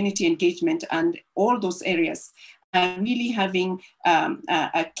 the community engagement, and all those areas, and really having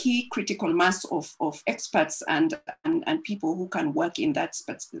a key critical mass of experts and people who can work in that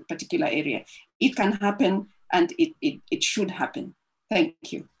particular area. It can happen, and it should happen. Thank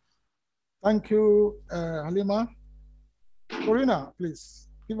you. Thank you, Halima. Corina, please.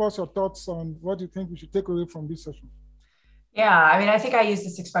 give us your thoughts on what you think we should take away from this session. Yeah, I mean, I think I use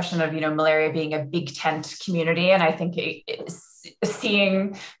this expression of, malaria being a big tent community. And I think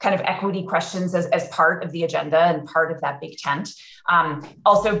seeing kind of equity questions as part of the agenda and part of that big tent.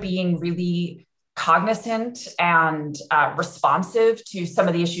 Also being really cognizant and responsive to some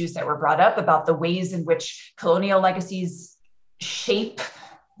of the issues that were brought up about the ways in which colonial legacies shape,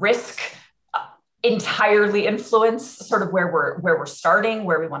 risk, entirely influence sort of where we're starting,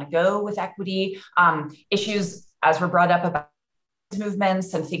 where we want to go with equity, issues as were brought up about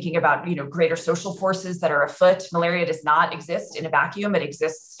movements and thinking about, greater social forces that are afoot. Malaria does not exist in a vacuum. It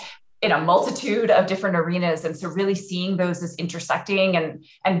exists in a multitude of different arenas. And so really seeing those as intersecting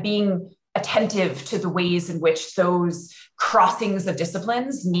and being attentive to the ways in which those crossings of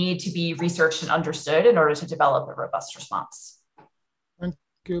disciplines need to be researched and understood in order to develop a robust response. Thank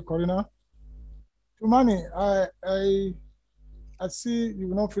you, Corina. Tumani, I see you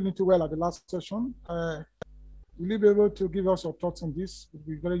were not feeling too well at the last session. Will you be able to give us your thoughts on this? It would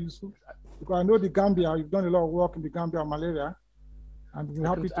be very useful. Because I know the Gambia, you've done a lot of work in the Gambia on malaria, and we're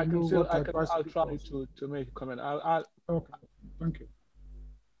happy to know what advice. I'll try to make a comment. Okay, thank you.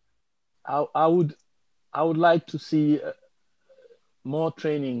 I would like to see more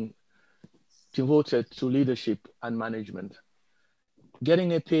training devoted to leadership and management.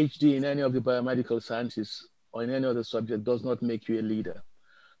 Getting a PhD in any of the biomedical sciences or in any other subject does not make you a leader.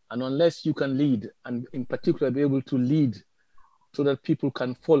 And unless you can lead, and in particular be able to lead so that people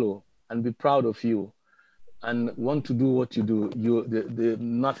can follow and be proud of you and want to do what you do,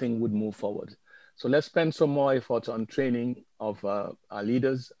 nothing would move forward. So let's spend some more effort on training of our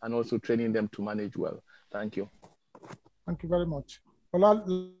leaders and also training them to manage well. Thank you. Thank you very much.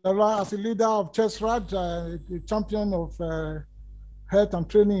 Lola, as a leader of CHESRAD, the champion of health and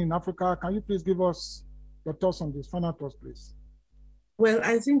training in Africa, can you please give us your thoughts on this? Final thoughts, please. Well,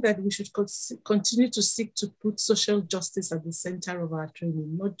 I think that we should continue to seek to put social justice at the center of our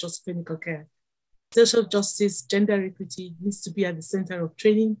training, not just clinical care. Social justice, gender equity needs to be at the center of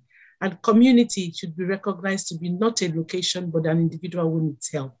training, and community should be recognized to be not a location, but an individual who needs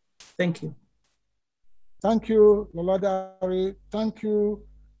help. Thank you. Thank you, Lolada. Thank you,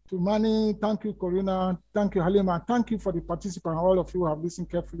 Tumani. Thank you, Corina. Thank you, Halima. Thank you for the participants, all of you who have listened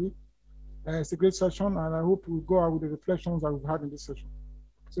carefully. It's a great session, and I hope we'll go out with the reflections that we've had in this session.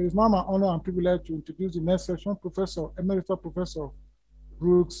 So it's now my honor and privilege to introduce the next session, Emeritus Professor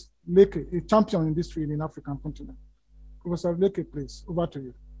Brooks Leke, a champion in this field in the African continent. Professor Leke, please, over to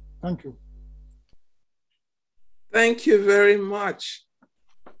you. Thank you. Thank you very much,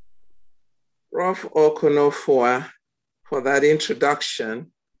 Prof. Okonofoa, for that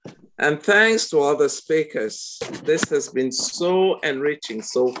introduction. And thanks to all the speakers. This has been so enriching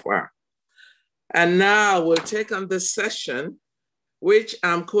so far. And now we'll take on this session, which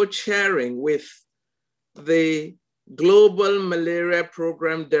I'm co-chairing with the Global Malaria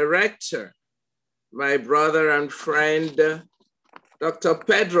Program Director, my brother and friend, Dr.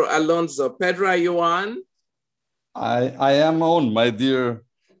 Pedro Alonso. Pedro, are you on? I am on, my dear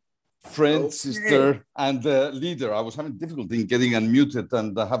friend, sister, and leader. I was having difficulty in getting unmuted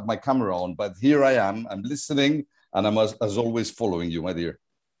and have my camera on, but here I am. I'm listening, and I'm, as always, following you, my dear.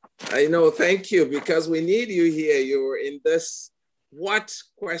 I know, thank you, because we need you here. You're in this, what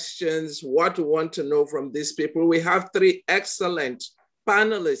questions, what we want to know from these people. We have three excellent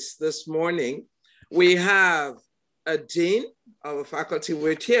panelists this morning. We have a dean of a faculty.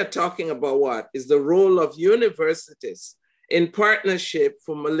 We're here talking about what is the role of universities in partnership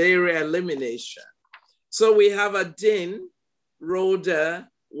for malaria elimination. So we have a dean, Rhoda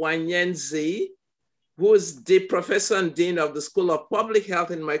Wanyenzi, who is the professor and dean of the School of Public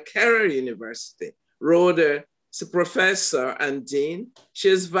Health in Makerere University. Rhoda is a professor and dean. She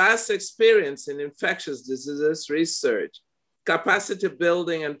has vast experience in infectious diseases research, capacity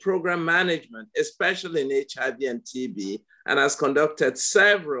building, and program management, especially in HIV and TB, and has conducted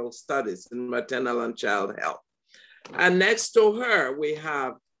several studies in maternal and child health. And next to her, we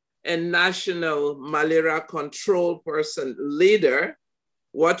have a national malaria control person leader,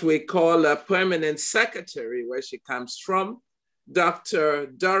 what we call a permanent secretary, where she comes from, Dr.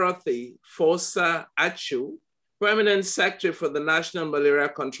 Dorothy Fosa Achu, permanent secretary for the National Malaria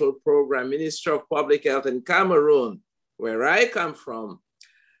Control Program, Ministry of Public Health in Cameroon, where I come from.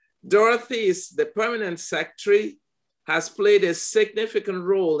 Dorothy is the permanent secretary, has played a significant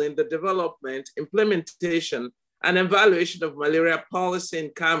role in the development, implementation, and evaluation of malaria policy in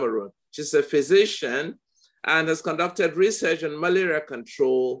Cameroon. She's a physician and has conducted research on malaria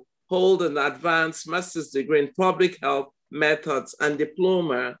control, hold an advanced master's degree in public health methods and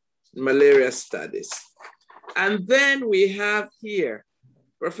diploma in malaria studies. And then we have here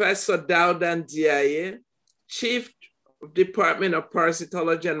Professor Daudan Diaye, Chief of Department of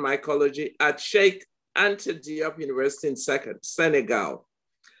Parasitology and Mycology at Sheikh Anta Diop University in Senegal.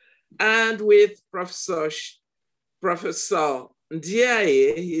 And with Professor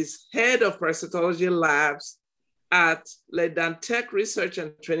Diaye, he's head of parasitology labs at Le Dantec Research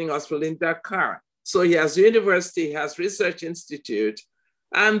and Training Hospital in Dakar. So he has university, he has research institute,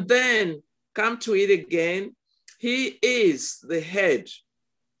 and then come to it again, he is the head,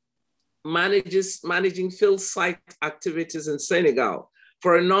 managing field site activities in Senegal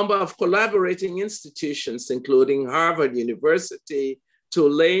for a number of collaborating institutions, including Harvard University,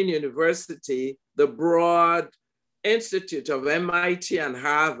 Tulane University, the Broad Institute of MIT and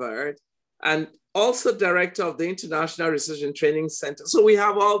Harvard, and also director of the International Research and Training Center. So we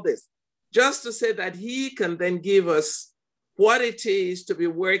have all this, just to say that he can then give us what it is to be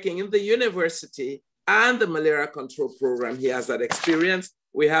working in the university and the malaria control program. He has that experience.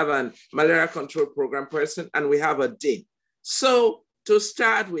 We have a malaria control program person and we have a dean. So to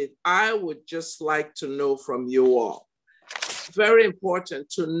start with, I would just like to know from you all, very important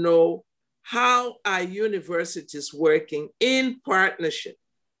to know, how are universities working in partnership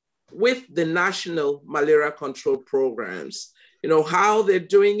with the national malaria control programs? You know, how they're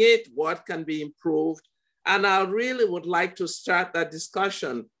doing it, what can be improved. And I really would like to start that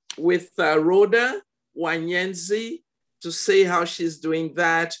discussion with Rhoda Wanyenzi to see how she's doing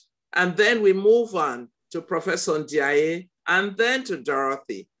that. And then we move on to Professor Ndiaye and then to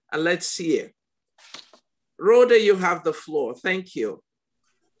Dorothy. And let's see it. Rhoda, you have the floor. Thank you.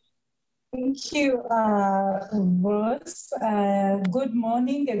 Thank you, Rose. Good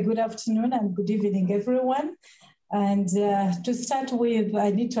morning, and good afternoon, and good evening, everyone. And to start with,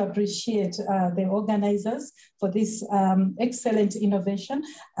 I need to appreciate the organizers for this excellent innovation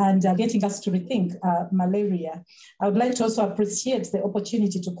and getting us to rethink malaria. I would like to also appreciate the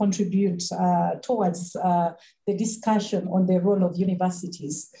opportunity to contribute towards the discussion on the role of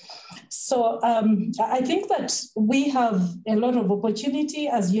universities. So I think that we have a lot of opportunity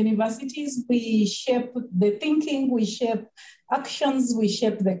as universities. We shape the thinking, we shape actions, we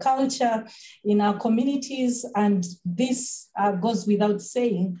shape the culture in our communities, and this goes without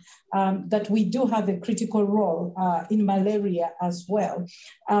saying that we do have a critical role in malaria as well.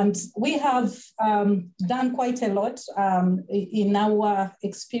 And we have done quite a lot in our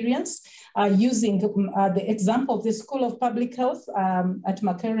experience using the example of the School of Public Health at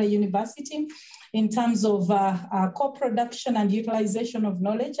Makerere University in terms of co-production and utilization of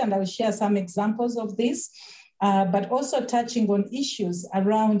knowledge, and I'll share some examples of this. But also touching on issues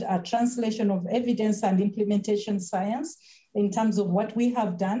around translation of evidence and implementation science in terms of what we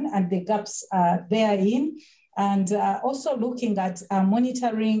have done and the gaps therein, and also looking at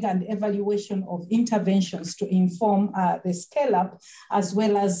monitoring and evaluation of interventions to inform the scale-up as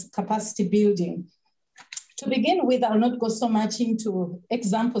well as capacity building. To begin with, I'll not go so much into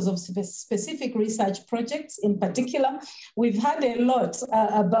examples of specific research projects in particular. We've had a lot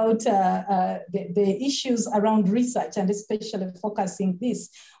about the issues around research, and especially focusing this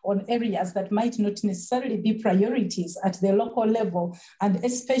on areas that might not necessarily be priorities at the local level, and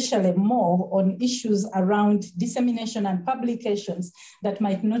especially more on issues around dissemination and publications that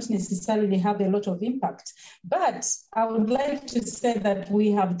might not necessarily have a lot of impact. But I would like to say that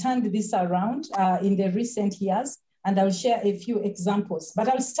we have turned this around in the recent years, and I'll share a few examples. But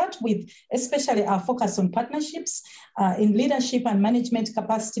I'll start with especially our focus on partnerships in leadership and management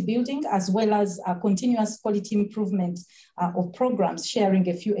capacity building, as well as continuous quality improvement of programs, sharing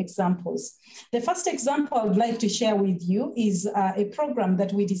a few examples. The first example I would like to share with you is a program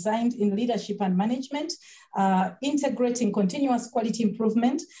that we designed in leadership and management, integrating continuous quality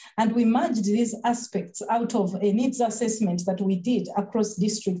improvement. And we merged these aspects out of a needs assessment that we did across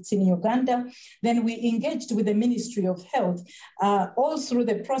districts in Uganda. Then we engaged with the Ministry of Health all through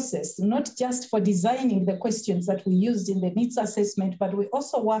the process, not just for designing the questions that we used in the needs assessment, but we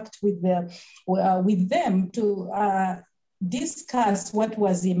also worked with them to discuss what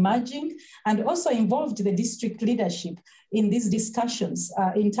was emerging, and also involved the district leadership in these discussions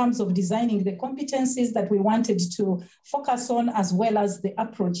in terms of designing the competencies that we wanted to focus on, as well as the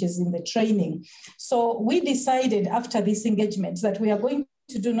approaches in the training. So we decided after this engagement that we are going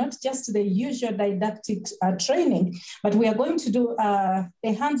to do not just the usual didactic training, but we are going to do a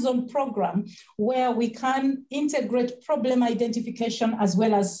hands-on program where we can integrate problem identification as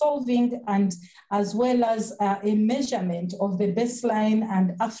well as solving, and as well as a measurement of the baseline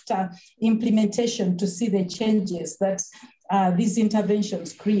and after implementation to see the changes that these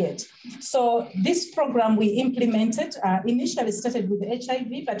interventions create. So this program we implemented initially started with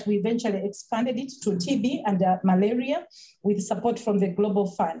HIV, but we eventually expanded it to TB and malaria with support from the Global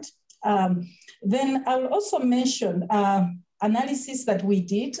Fund. Then I will also mention analysis that we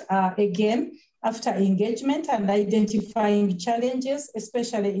did, again, after engagement and identifying challenges,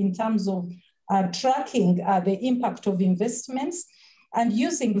 especially in terms of tracking the impact of investments and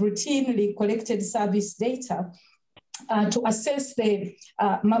using routinely collected service data to assess the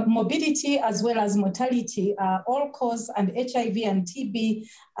morbidity as well as mortality, all cause and HIV and TB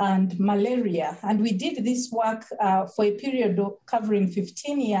and malaria. And we did this work for a period covering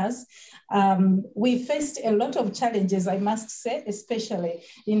 15 years. We faced a lot of challenges, I must say, especially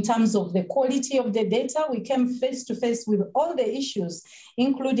in terms of the quality of the data. We came face to face with all the issues,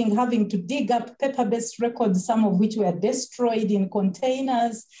 including having to dig up paper-based records, some of which were destroyed in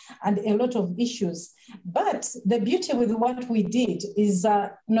containers, and a lot of issues. But the beauty with what we did is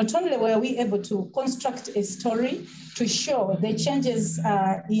not only were we able to construct a story to show the changes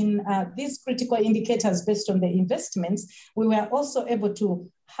in these critical indicators based on the investments, we were also able to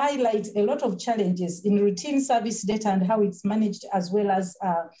highlight a lot of challenges in routine service data and how it's managed, as well as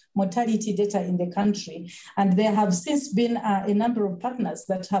mortality data in the country. And there have since been a number of partners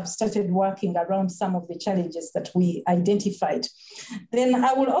that have started working around some of the challenges that we identified. Then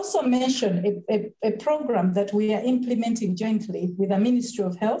I will also mention a program that we are implementing jointly with the Ministry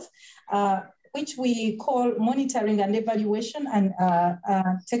of Health, which we call Monitoring and Evaluation and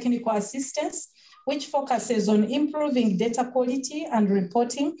Technical Assistance, which focuses on improving data quality and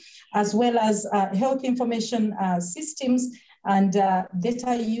reporting, as well as health information systems and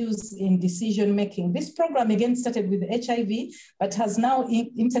data use in decision-making. This program again started with HIV, but has now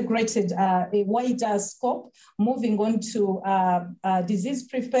integrated a wider scope, moving on to disease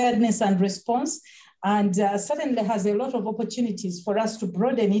preparedness and response, and certainly has a lot of opportunities for us to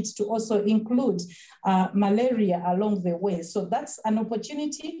broaden it to also include malaria along the way. So that's an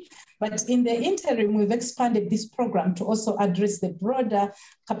opportunity. But in the interim, we've expanded this program to also address the broader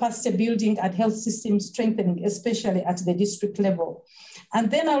capacity building and health system strengthening, especially at the district level. And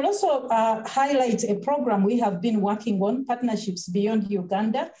then I'll also highlight a program we have been working on, Partnerships Beyond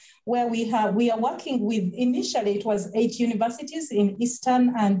Uganda, where we are working with, initially it was 8 universities in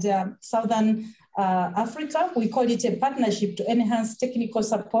Eastern and Southern Africa. We call it a partnership to enhance technical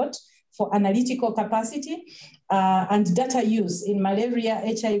support for analytical capacity and data use in malaria,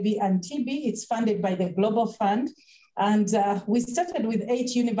 HIV, and TB. It's funded by the Global Fund. And we started with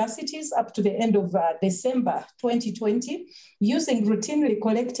 8 universities up to the end of December 2020, using routinely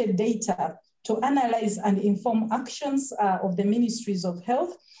collected data to analyze and inform actions of the ministries of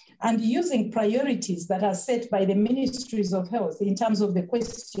health, and using priorities that are set by the ministries of health in terms of the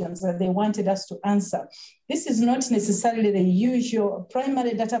questions that they wanted us to answer. This is not necessarily the usual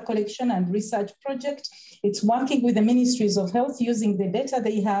primary data collection and research project. It's working with the ministries of health, using the data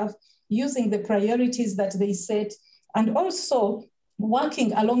they have, using the priorities that they set, and also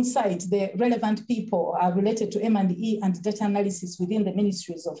working alongside the relevant people related to M&E and data analysis within the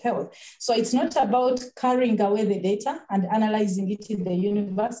ministries of health. So it's not about carrying away the data and analyzing it in the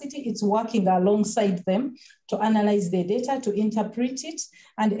university. It's working alongside them to analyze the data, to interpret it,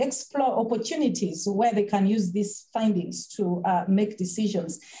 and explore opportunities where they can use these findings to make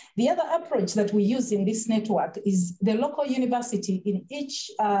decisions. The other approach that we use in this network is the local university in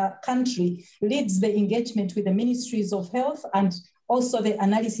each country leads the engagement with the ministries of health and also the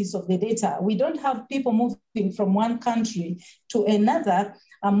analysis of the data. We don't have people moving from one country to another,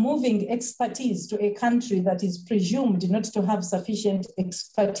 moving expertise to a country that is presumed not to have sufficient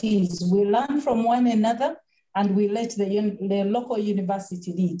expertise. We learn from one another and we let the local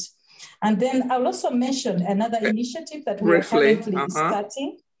university lead. And then I'll also mention another initiative that we are currently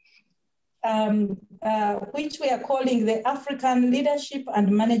starting, which we are calling the African Leadership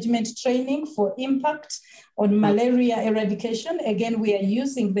and Management Training for Impact on Malaria Eradication. Again, we are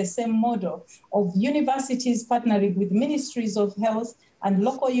using the same model of universities partnering with ministries of health and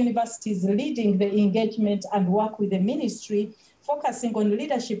local universities leading the engagement and work with the ministry, focusing on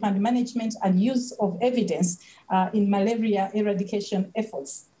leadership and management and use of evidence in malaria eradication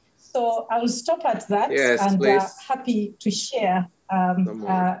efforts. So I'll stop at that, and happy to share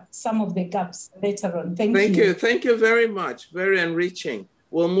some of the gaps later on. Thank you. Thank you very much. Very enriching.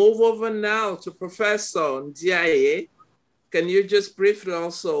 We'll move over now to Professor Ndiaye. Can you just briefly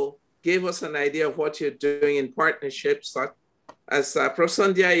also give us an idea of what you're doing in partnerships? As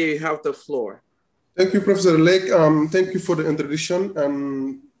Professor Ndiaye, you have the floor. Thank you, Professor Lake. Thank you for the introduction,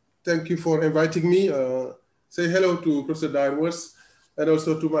 and thank you for inviting me. Say hello to Professor Danvers. and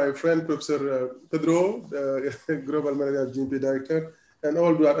also to my friend, Professor Pedro, the Global Malaria GMP Director, and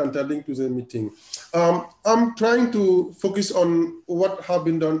all who are attending to the meeting. I'm trying to focus on what have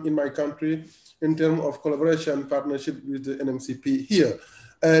been done in my country in terms of collaboration, partnership with the NMCP here.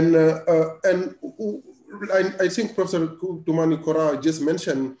 And I think Professor Tumani Kora just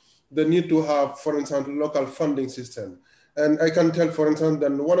mentioned the need to have, for instance, local funding system. And I can tell, for instance,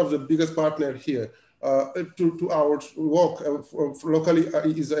 that one of the biggest partners here to our work locally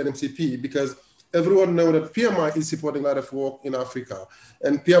is the NMCP, because everyone knows that PMI is supporting a lot of work in Africa,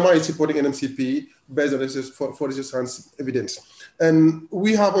 and PMI is supporting NMCP based on for science evidence. And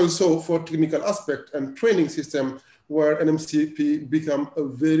we have also for technical aspect and training system where NMCP become a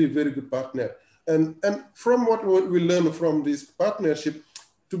very, very good partner. And from what we learn from this partnership,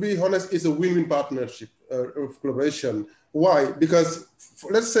 to be honest, it's a win-win partnership of collaboration. Why? Because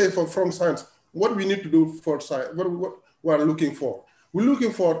let's say from science, what we need to do for science, what we are looking for. We're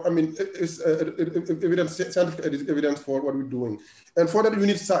looking for, I mean, evidence, scientific evidence for what we're doing. And for that, we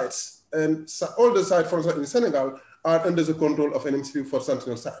need sites. And all the sites, for example, in Senegal are under the control of NMCP for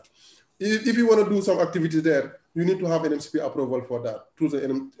Sentinel site. If you want to do some activity there, you need to have NMCP approval for that, through the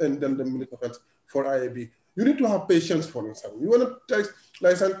and then the Ministry of Health for IAB. You need to have patients, for instance. You want to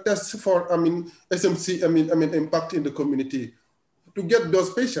test for, I mean, SMC, I mean, impact in the community. To get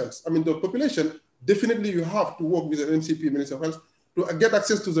those patients, I mean, the population, definitely you have to work with the NMCP, Ministry of Health, to get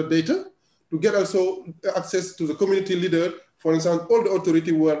access to the data, to get also access to the community leader, for instance, all the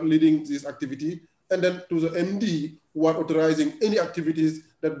authority who are leading this activity, and then to the MD who are authorizing any activities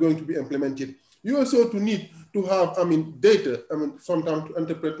that are going to be implemented. You also need to have, I mean, data, I mean, sometimes to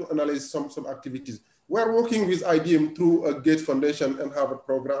interpret, to analyze some activities. We're working with IDM through a Gates Foundation and Harvard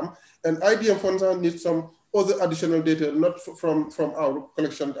program, and IDM, for instance, needs some other additional data, not from our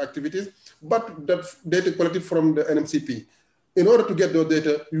collection activities, but that data collected from the NMCP. In order to get those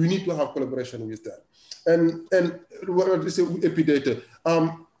data, you need to have collaboration with that. And what is EP data?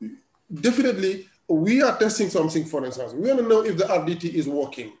 Definitely, we are testing something, for instance. We want to know if the RDT is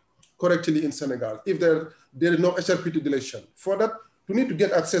working correctly in Senegal, if there is no HRPT deletion. For that, we need to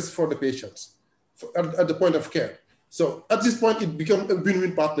get access for the patients at the point of care. So at this point, it becomes a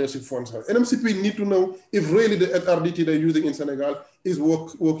win-win partnership, for instance. NMCP need to know if really the RDT they're using in Senegal is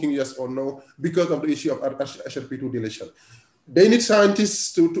working, yes or no, because of the issue of HRP2 deletion. They need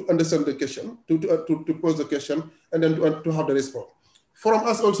scientists to understand the question, to pose the question, and then to have the response. From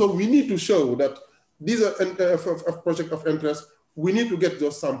us also, we need to show that these are a project of interest. We need to get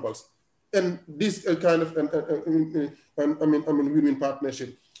those samples. And this kind of, win-win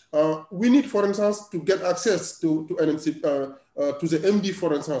partnership. We need, for instance, to get access to NMCP, to the MD,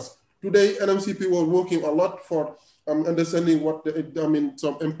 for instance. Today, NMCP were working a lot for understanding what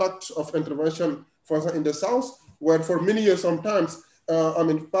some impact of intervention, for instance, in the South, where for many years, sometimes,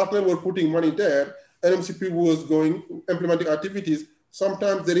 partners were putting money there. NMCP was implementing activities.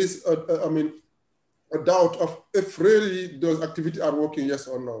 Sometimes there is, a doubt of if really those activities are working, yes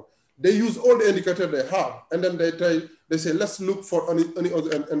or no. They use all the indicators they have, and then they say, let's look for any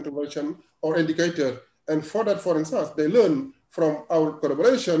other intervention or indicator. And for that, for instance, they learn from our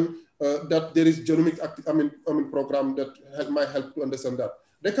collaboration that there is genomic program that might help to understand that.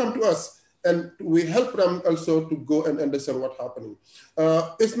 They come to us, and we help them also to go and understand what's happening.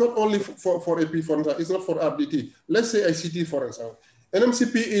 It's not only for AP, for instance, it's not for RDT. Let's say ICT, for instance.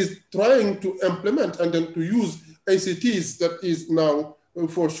 NMCP is trying to implement and then to use ICTs that is now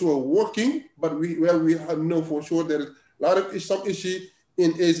for sure working, but where we know for sure there is a lot of some issue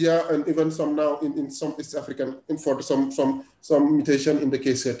in Asia and even some now in some East African, and for some mutation in the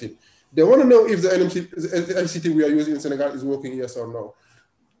case setting. They want to know if the ICT we are using in Senegal is working, yes or no.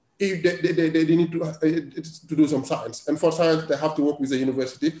 If they need to do some science. And for science, they have to work with the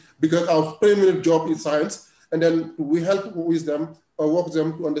university because our primary job is science. And then we help with them or work with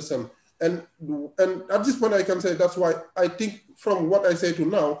them to understand. And at this point, I can say that's why I think from what I say to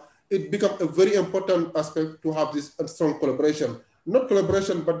now, it becomes a very important aspect to have this strong collaboration. Not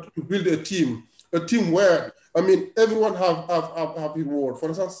collaboration, but to build a team where, everyone have his word. For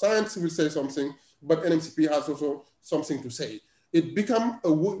instance, science will say something, but NMCP has also something to say. It becomes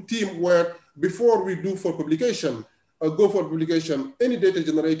a team where before we do for publication, go for publication, any data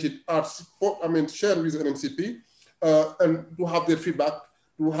generated are shared with NMCP and to have their feedback,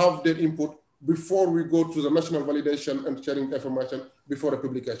 to have their input before we go to the national validation and sharing the information before a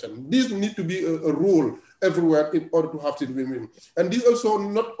publication. This needs to be a rule everywhere in order to have it win-win. And this also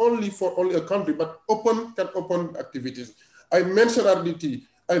not only for only a country, but open activities. I mentioned RDT,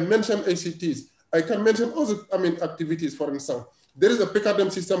 I mentioned ACTs, I can mention other activities, for instance. There is a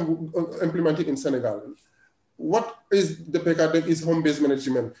PECADEM system implemented in Senegal. what is the PECADEM is home-based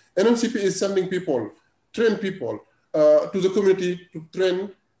management. NMCP is sending people, train people to the community to train,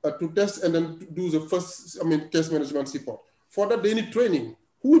 to test, and then to do the first, case management support. For that, they need training.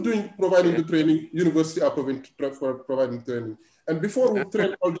 Who is providing the training? University are providing training. And before we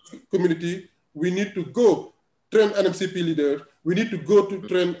train all the community, we need to go train NMCP leader. We need to go to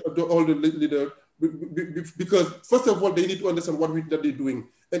train all the leader, because first of all, they need to understand what that they're doing.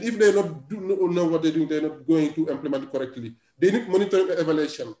 And if they don't know what they're doing, they're not going to implement it correctly. They need monitoring and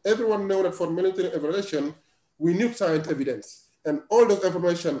evaluation. Everyone knows that for monitoring and evaluation, we need science evidence and all those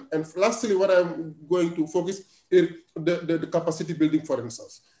information. And lastly, what I'm going to focus is the capacity building, for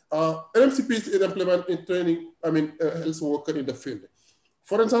instance. NMCP is implementing training, health worker in the field.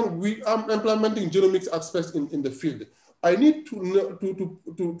 For instance, we are implementing genomics aspects in the field. I need to learn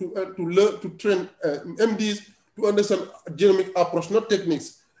to train MDs to understand genomic approach, not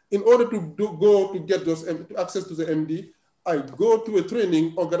techniques. In order to go to get those access to the MD, I go to a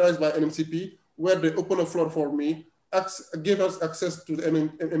training organized by NMCP where they open a floor for me, give us access to the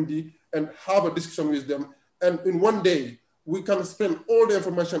MD, and have a discussion with them. And in one day, we can spend all the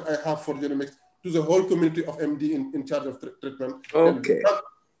information I have for genomics to the whole community of MD in charge of treatment. Okay.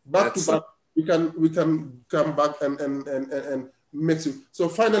 Back to back, we can come back and make it. So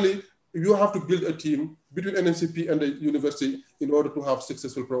finally, you have to build a team between NMCP and the university in order to have a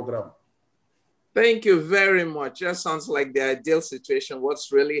successful program. Thank you very much. That sounds like the ideal situation,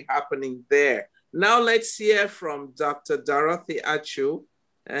 what's really happening there. Now let's hear from Dr. Dorothy Achu,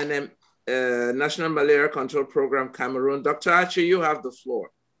 and National Malaria Control Program, Cameroon. Dr. Achu, you have the floor.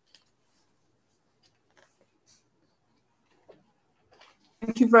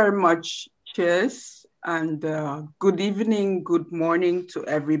 Thank you very much, Chairs, and good evening, good morning to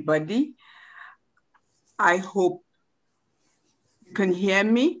everybody. I hope you can hear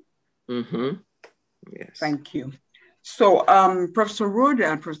me. Mm-hmm. Yes. Thank you. So Professor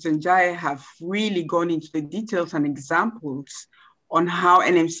Rhoda and Professor Njai have really gone into the details and examples on how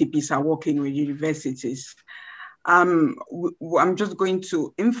NMCPs are working with universities. I'm just going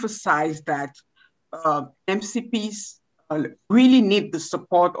to emphasize that MCPs really need the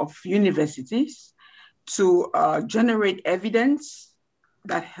support of universities to generate evidence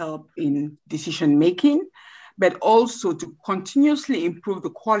that help in decision-making, but also to continuously improve the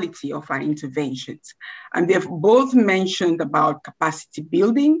quality of our interventions. And they've both mentioned about capacity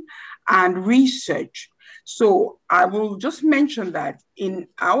building and research. So I will just mention that in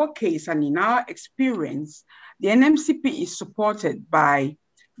our case and in our experience, the NMCP is supported by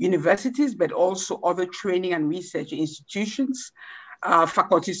universities, but also other training and research institutions,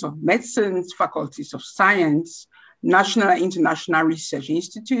 faculties of medicine, faculties of science, national and international research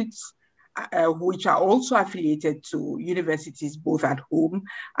institutes, which are also affiliated to universities both at home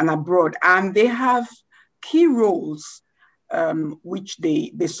and abroad. And they have key roles which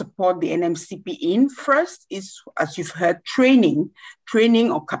they support the NMCP in. First is, as you've heard, training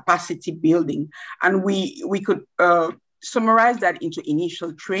or capacity building. And we could summarize that into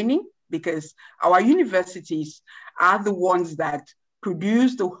initial training, because our universities are the ones that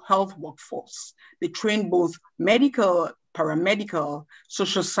produce the health workforce. They train both medical, paramedical,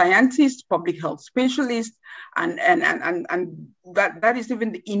 social scientists, public health specialists, and that is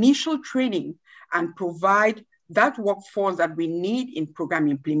even the initial training, and provide that workforce that we need in program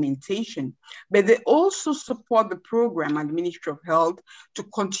implementation. But they also support the program and Ministry of Health to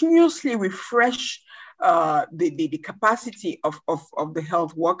continuously refresh the capacity of the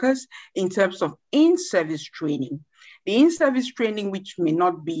health workers in terms of in-service training. The in-service training, which may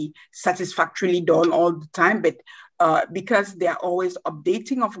not be satisfactorily done all the time, but because they are always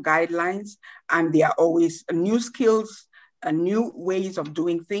updating of guidelines and there are always new skills and new ways of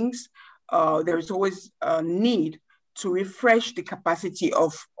doing things, there is always a need to refresh the capacity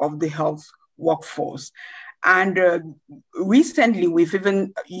of the health workforce. And recently, we've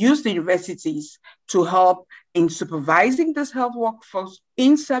even used the universities to help in supervising this health workforce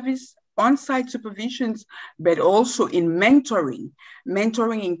in service, on-site supervisions, but also in mentoring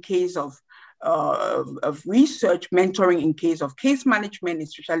in case of research, mentoring in case of case management,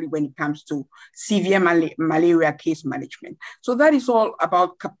 especially when it comes to severe malaria case management. So that is all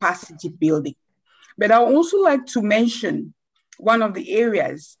about capacity building. But I would also like to mention one of the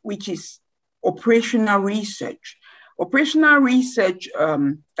areas, which is operational research. Operational research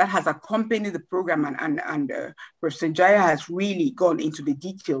that has accompanied the program, and Professor Jaya has really gone into the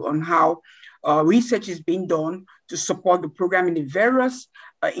detail on how research is being done to support the program in the various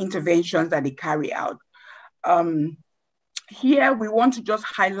interventions that they carry out. Here, we want to just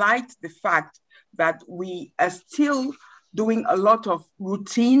highlight the fact that we are still doing a lot of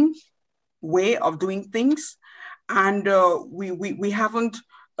routine way of doing things, and we haven't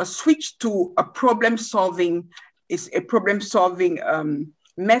switched to a problem-solving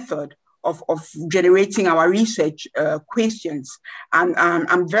method of generating our research questions. And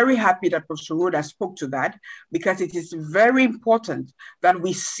I'm very happy that Professor Rhoda spoke to that, because it is very important that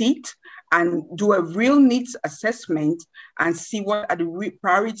we sit and do a real needs assessment and see what are the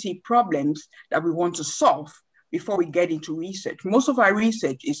priority problems that we want to solve before we get into research. Most of our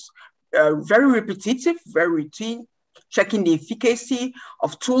research is very repetitive, very routine, checking the efficacy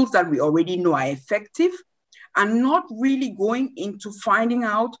of tools that we already know are effective, and not really going into finding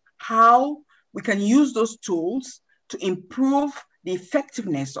out how we can use those tools to improve the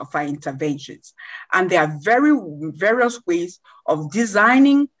effectiveness of our interventions. And there are various ways of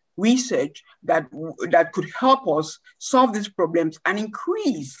designing research that could help us solve these problems and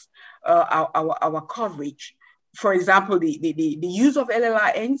increase our coverage. For example, the use of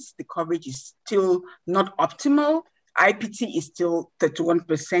LLRNs, the coverage is still not optimal. IPT is still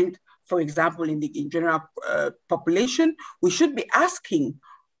 31%, for example, in the general population. We should be asking,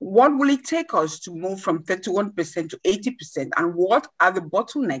 what will it take us to move from 31% to 80%? And what are the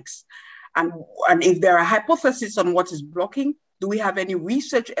bottlenecks? And if there are hypotheses on what is blocking, do we have any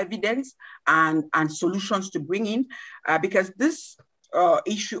research evidence and solutions to bring in? Because this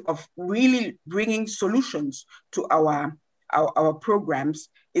issue of really bringing solutions to our programs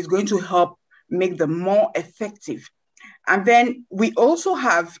is going to help make them more effective. And then we also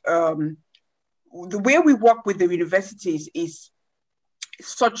have, the way we work with the universities is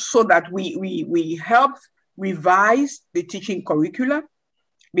such so that we help revise the teaching curricula,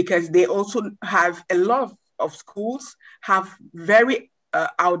 because they also have a lot of schools have very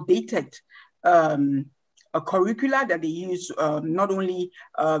outdated curricula that they use, not only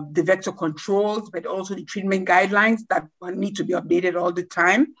the vector controls, but also the treatment guidelines that need to be updated all the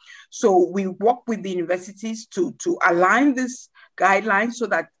time. So we work with the universities to align this guidelines so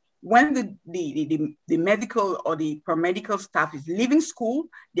that when the medical or the paramedical staff is leaving school,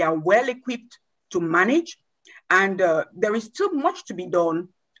 they are well equipped to manage. And there is still much to be done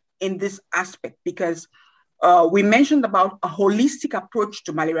in this aspect, because we mentioned about a holistic approach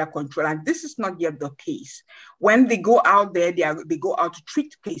to malaria control, and this is not yet the case. When they go out there, they go out to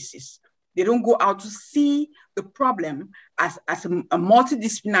treat cases. They don't go out to see the problem as a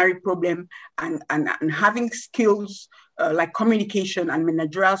multidisciplinary problem, and having skills like communication and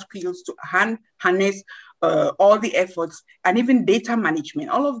managerial skills to harness all the efforts, and even data management.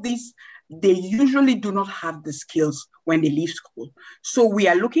 All of these, they usually do not have the skills when they leave school. So we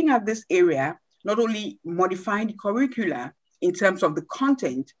are looking at this area, not only modifying the curricula in terms of the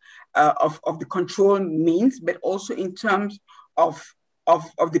content of the control means, but also in terms of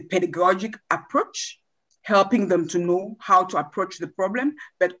the pedagogic approach, helping them to know how to approach the problem,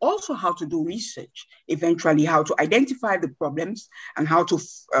 but also how to do research, eventually how to identify the problems and how to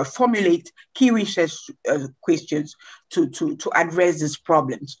formulate key research questions to address these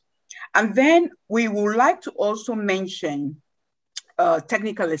problems. And then we would like to also mention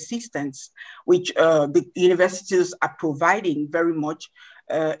technical assistance, which the universities are providing very much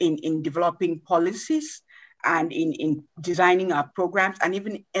in developing policies and in designing our programs and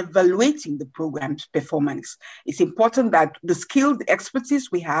even evaluating the program's performance. It's important that the skills, the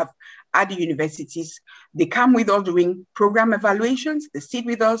expertise we have at the universities, they come with us during program evaluations, they sit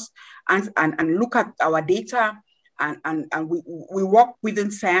with us and look at our data, and we work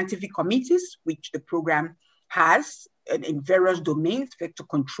within scientific committees, which the program has in various domains, vector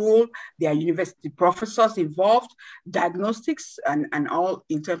control. There are university professors involved, diagnostics and all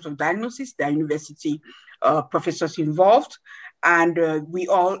in terms of diagnosis, there are university professors involved. And we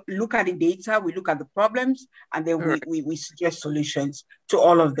all look at the data, we look at the problems, and then we suggest solutions to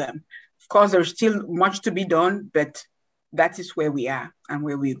all of them. Of course, there's still much to be done, but that is where we are and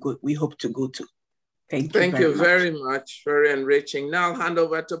where we hope to go to. Thank you. Thank you very much. Very enriching. Now I'll hand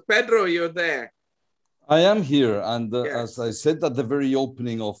over to Pedro. You're there. I am here, and as I said at the very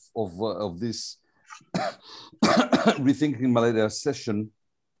opening of this Rethinking Malaria session,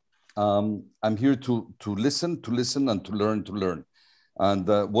 I'm here to listen and to learn. And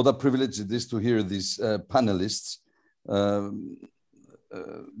what a privilege it is to hear these panelists.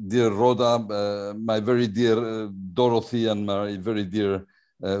 Dear Rhoda, my very dear Dorothy, and my very dear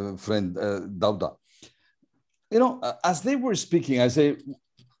friend Dauda. You know, as they were speaking, I say,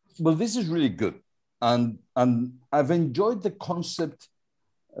 well, this is really good. And I've enjoyed the concept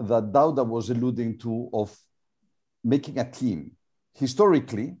that Dauda was alluding to of making a team.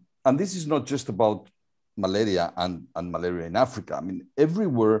 Historically, and this is not just about malaria and malaria in Africa. I mean,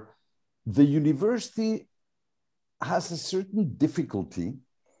 everywhere, the university has a certain difficulty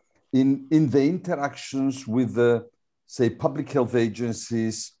in the interactions with the, say, public health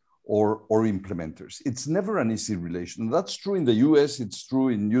agencies or implementers. It's never an easy relation. That's true in the US, it's true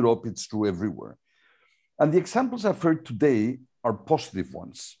in Europe, it's true everywhere. And the examples I've heard today are positive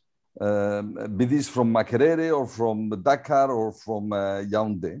ones, be this from Makerere or from Dakar or from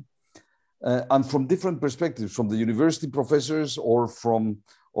Yaoundé, and from different perspectives, from the university professors or from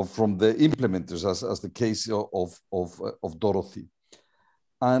the implementers, as the case of Dorothy.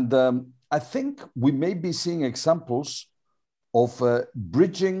 And I think we may be seeing examples of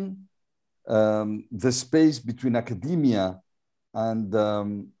bridging the space between academia and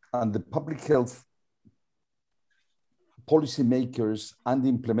the public health policymakers and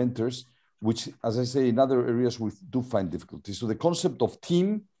implementers, which, as I say, in other areas we do find difficulty. So the concept of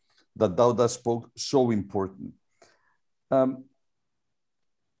team that Dauda spoke, so important. The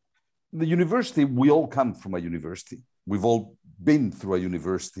university, we all come from a university. We've all been through a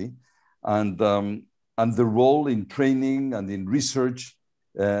university, and the role in training and in research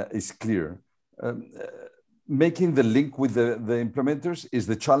is clear. Making the link with the implementers is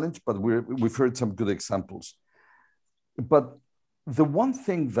the challenge, but we've heard some good examples. But the one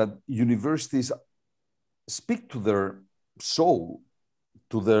thing that universities speak to their soul,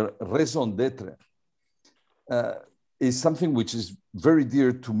 to their raison d'etre, is something which is very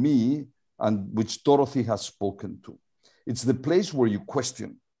dear to me and which Dorothy has spoken to. It's the place where you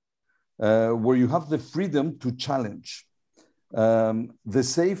question, where you have the freedom to challenge, the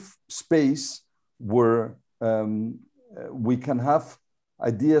safe space where we can have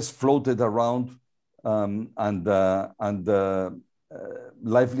ideas floated around and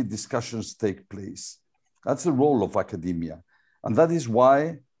lively discussions take place. That's the role of academia. And that is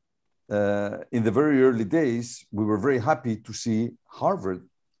why in the very early days, we were very happy to see Harvard,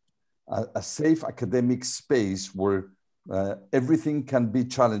 a safe academic space where everything can be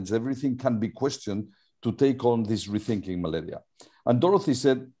challenged, everything can be questioned to take on this rethinking malaria. And Dorothy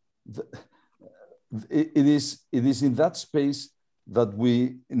said, it is in that space that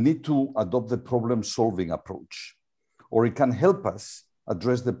we need to adopt the problem-solving approach, or it can help us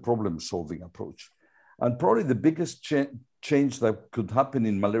address the problem-solving approach. And probably the biggest change that could happen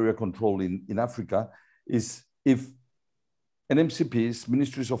in malaria control in Africa is if NMCPs,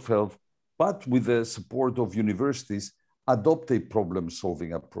 ministries of health, but with the support of universities, adopt a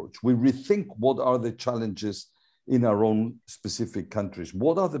problem-solving approach. We rethink what are the challenges in our own specific countries.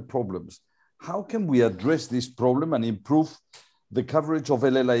 What are the problems? How can we address this problem and improve the coverage of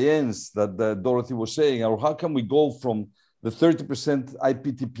LLINs that Dorothy was saying? Or how can we go from the 30%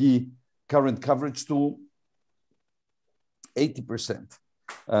 IPTP current coverage to 80%?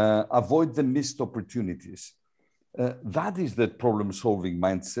 Avoid the missed opportunities. That is the problem-solving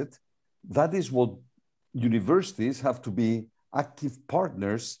mindset. That is what universities have to be active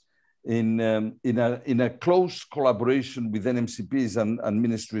partners in a close collaboration with NMCPs and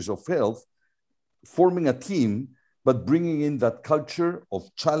ministries of health, forming a team, but bringing in that culture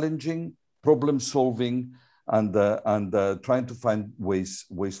of challenging, problem-solving, and trying to find ways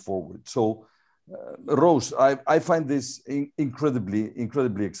forward. So, Rose, I find this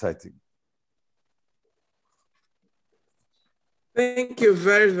incredibly exciting. Thank you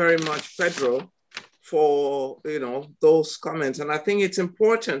very, very much, Pedro, for those comments. And I think it's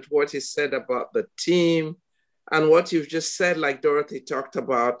important what he said about the team and what you've just said, like Dorothy talked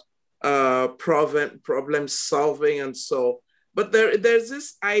about, problem solving and so. But there's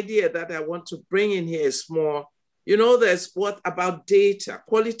this idea that I want to bring in here is more, there's what about data,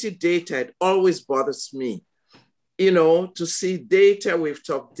 quality data. It always bothers me, to see data. We've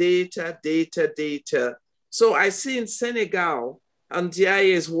talked data. So I see in Senegal, and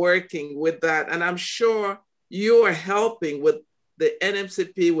DIA is working with that. And I'm sure you are helping with the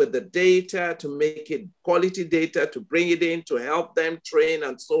NMCP with the data to make it quality data, to bring it in, to help them train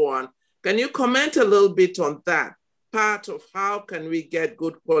and so on. Can you comment a little bit on that part of how can we get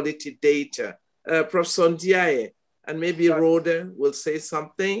good quality data? Professor Ndiaye, and maybe Rhoda will say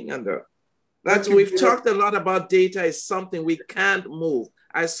something. And we've talked a lot about data is something we can't move.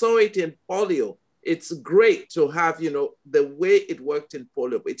 I saw it in polio. It's great to have, the way it worked in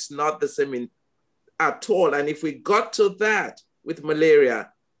polio. It's not the same at all. And if we got to that with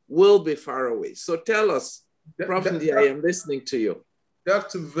malaria, we'll be far away. So tell us, Prof. Ndiaye, I'm listening to you.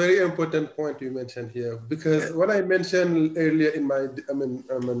 That's a very important point you mentioned here, because what I mentioned earlier in my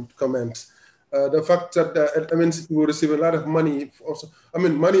comments, the fact that we receive a lot of money.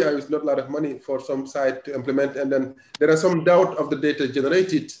 Money is not a lot of money for some site to implement, and then there are some doubt of the data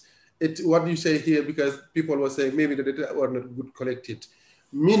generated. What you say here, because people were saying maybe the data were not good collected.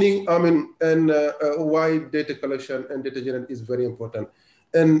 Meaning, why data collection and data generation is very important.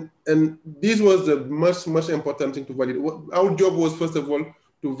 And this was the most important thing to validate. Our job was, first of all,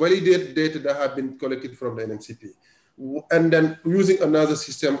 to validate data that have been collected from the NMCP, and then using another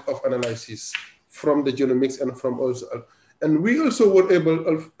system of analysis from the genomics and from also. And we also were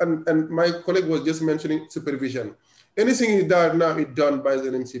able, and my colleague was just mentioning supervision. Anything that now is done by the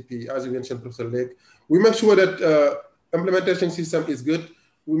NMCP, as you mentioned, Professor Lake, we make sure that implementation system is good.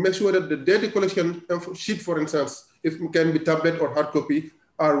 We make sure that the data collection sheet, for instance, if it can be tablet or hard copy,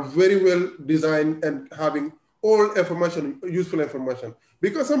 are very well designed and having all information, useful information.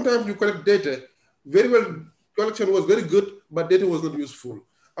 Because sometimes you collect data, very well, collection was very good, but data was not useful.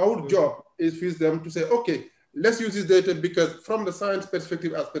 Our job is for them to say, okay, let's use this data because from the science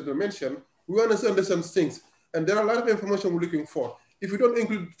perspective, as Pedro mentioned, we want to understand things. And there are a lot of information we're looking for. If you don't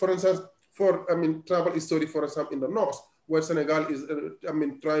include, for instance, travel history, for example, in the north, where Senegal is,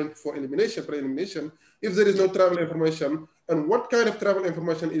 trying for pre-elimination, if there is no travel information, and what kind of travel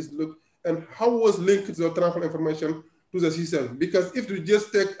information is looked, and how was linked the travel information to the system? Because if you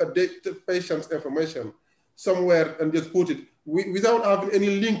just take a patient's information somewhere and just put it, without having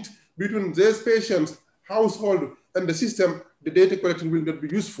any link between those patients, household, and the system, the data collection will not be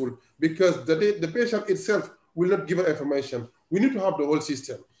useful because the patient itself will not give information. We need to have the whole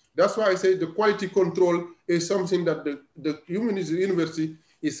system. That's why I say the quality control is something that the university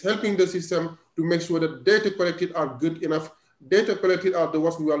is helping the system to make sure that data collected are good enough, data collected are the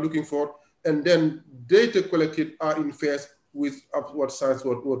ones we are looking for, and then data collected are in phase with what science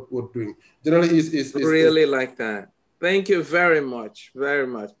we're doing. Generally is really like that. Thank you very much, very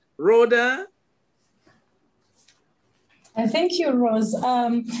much. Rhoda? Thank you, Rose.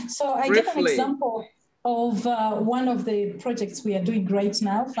 So I give an example of one of the projects we are doing right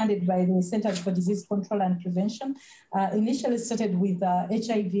now, funded by the Centers for Disease Control and Prevention. Initially started with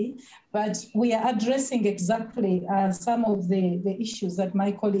HIV, but we are addressing exactly some of the issues that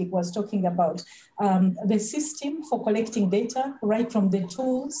my colleague was talking about. The system for collecting data, right from the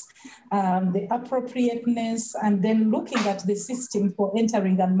tools, the appropriateness, and then looking at the system for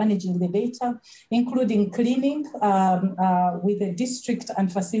entering and managing the data, including cleaning with the district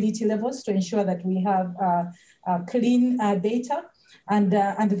and facility levels to ensure that we have clean data, and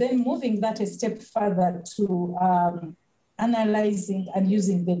then moving that a step further to analyzing and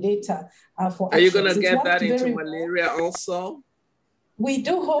using the data for Are you going to get that into malaria also? We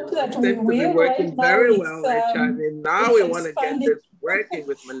do hope that we will. Be working very well, HIV. Now we want to get this working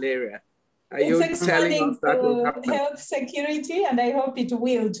with malaria. Are you telling us that will happen? Health security, and I hope it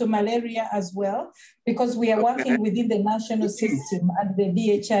will to malaria as well, because we are working within the national system and the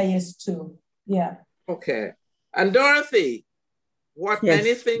DHIS too. Yeah. Okay. And Dorothy,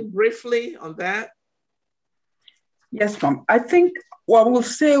 anything briefly on that? Yes, ma'am. I think what we'll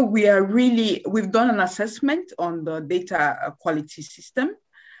say, we've done an assessment on the data quality system,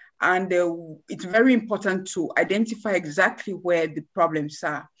 and it's very important to identify exactly where the problems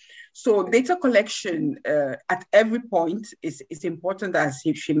are. So data collection at every point is important, as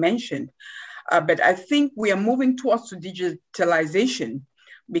she mentioned, but I think we are moving towards digitalization.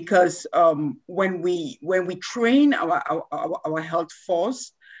 Because when we train our health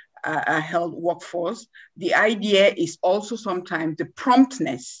force, our health workforce, the idea is also sometimes the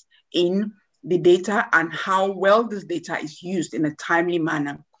promptness in the data and how well this data is used in a timely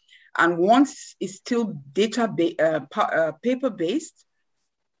manner. And once it's still paper-based,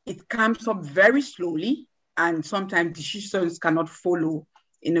 it comes up very slowly, and sometimes decisions cannot follow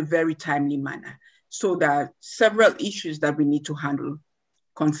in a very timely manner. So there are several issues that we need to handle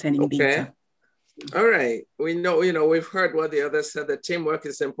concerning data. All right. We know, we've heard what the others said, that teamwork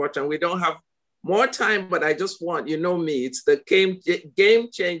is important. We don't have more time, but I just want, me, it's the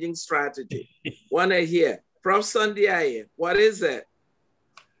game-changing strategy. Want to hear. Prof. Sandiaye, what is it?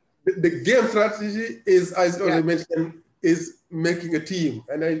 The game strategy is, as I mentioned, is making a team.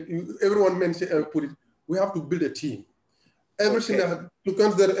 And everyone mentioned, we have to build a team. Everything that to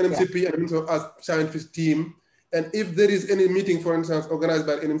consider NMCP and as scientist team. And if there is any meeting, for instance, organized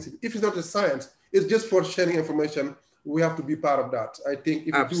by NMCP, if it's not a science, it's just for sharing information, we have to be part of that. I think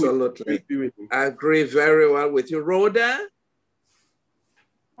if absolutely. We do it, I agree very well with you. Rhoda?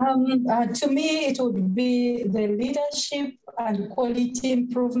 To me, it would be the leadership and quality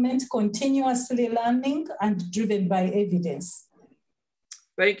improvement, continuously learning and driven by evidence.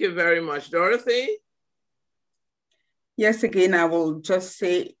 Thank you very much. Dorothy? Yes, again, I will just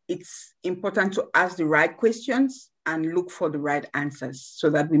say it's important to ask the right questions and look for the right answers so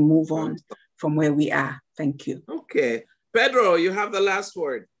that we move on from where we are. Thank you. Okay. Pedro, you have the last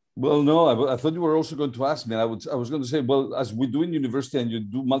word. Well, no, I thought you were also going to ask me. I was going to say, well, as we do in university and you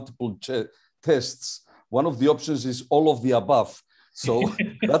do multiple tests, one of the options is all of the above. So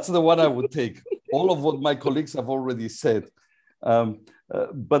that's the one I would take. All of what my colleagues have already said.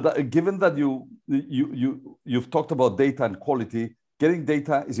 But given that you've talked about data and quality, getting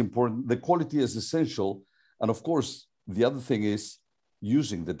data is important. The quality is essential. And of course, the other thing is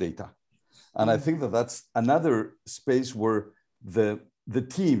using the data. And I think that that's another space where the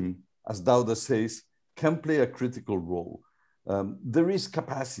team, as Dauda says, can play a critical role. There is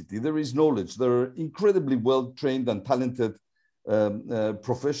capacity, there is knowledge, there are incredibly well-trained and talented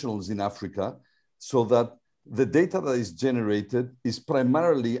professionals in Africa, so that the data that is generated is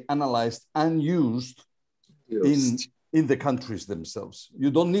primarily analyzed and used in the countries themselves.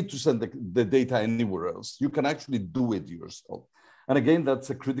 You don't need to send the data anywhere else. You can actually do it yourself. And again, that's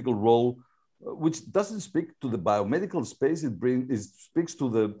a critical role, which doesn't speak to the biomedical space. It speaks to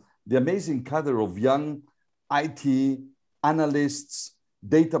the amazing cadre of young IT analysts,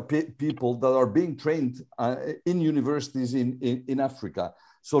 data people that are being trained in universities in Africa.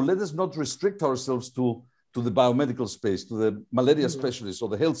 So let us not restrict ourselves to the biomedical space, to the malaria specialists or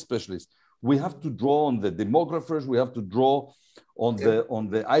the health specialists. We have to draw on the demographers. We have to draw on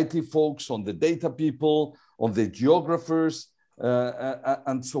the IT folks, on the data people, on the geographers,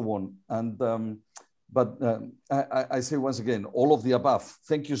 and so on. And I say once again, all of the above.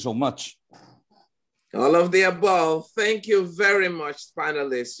 Thank you so much. All of the above. Thank you very much,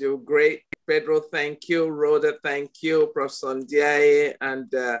 panelists. You're great. Pedro, thank you. Rhoda, thank you. Professor Ndiaye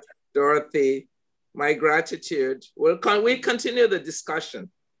and Dorothy, my gratitude. We continue the discussion.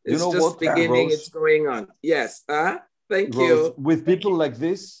 It's just beginning, Rose, it's going on. Yes, thank Rose, you. With people like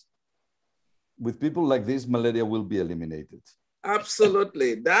this, malaria will be eliminated.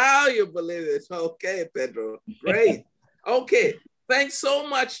 Absolutely. Now you believe it. Okay, Pedro. Great. Okay. Thanks so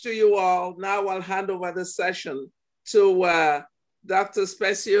much to you all. Now I'll hand over the session to Dr.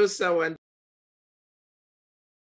 Speciosa and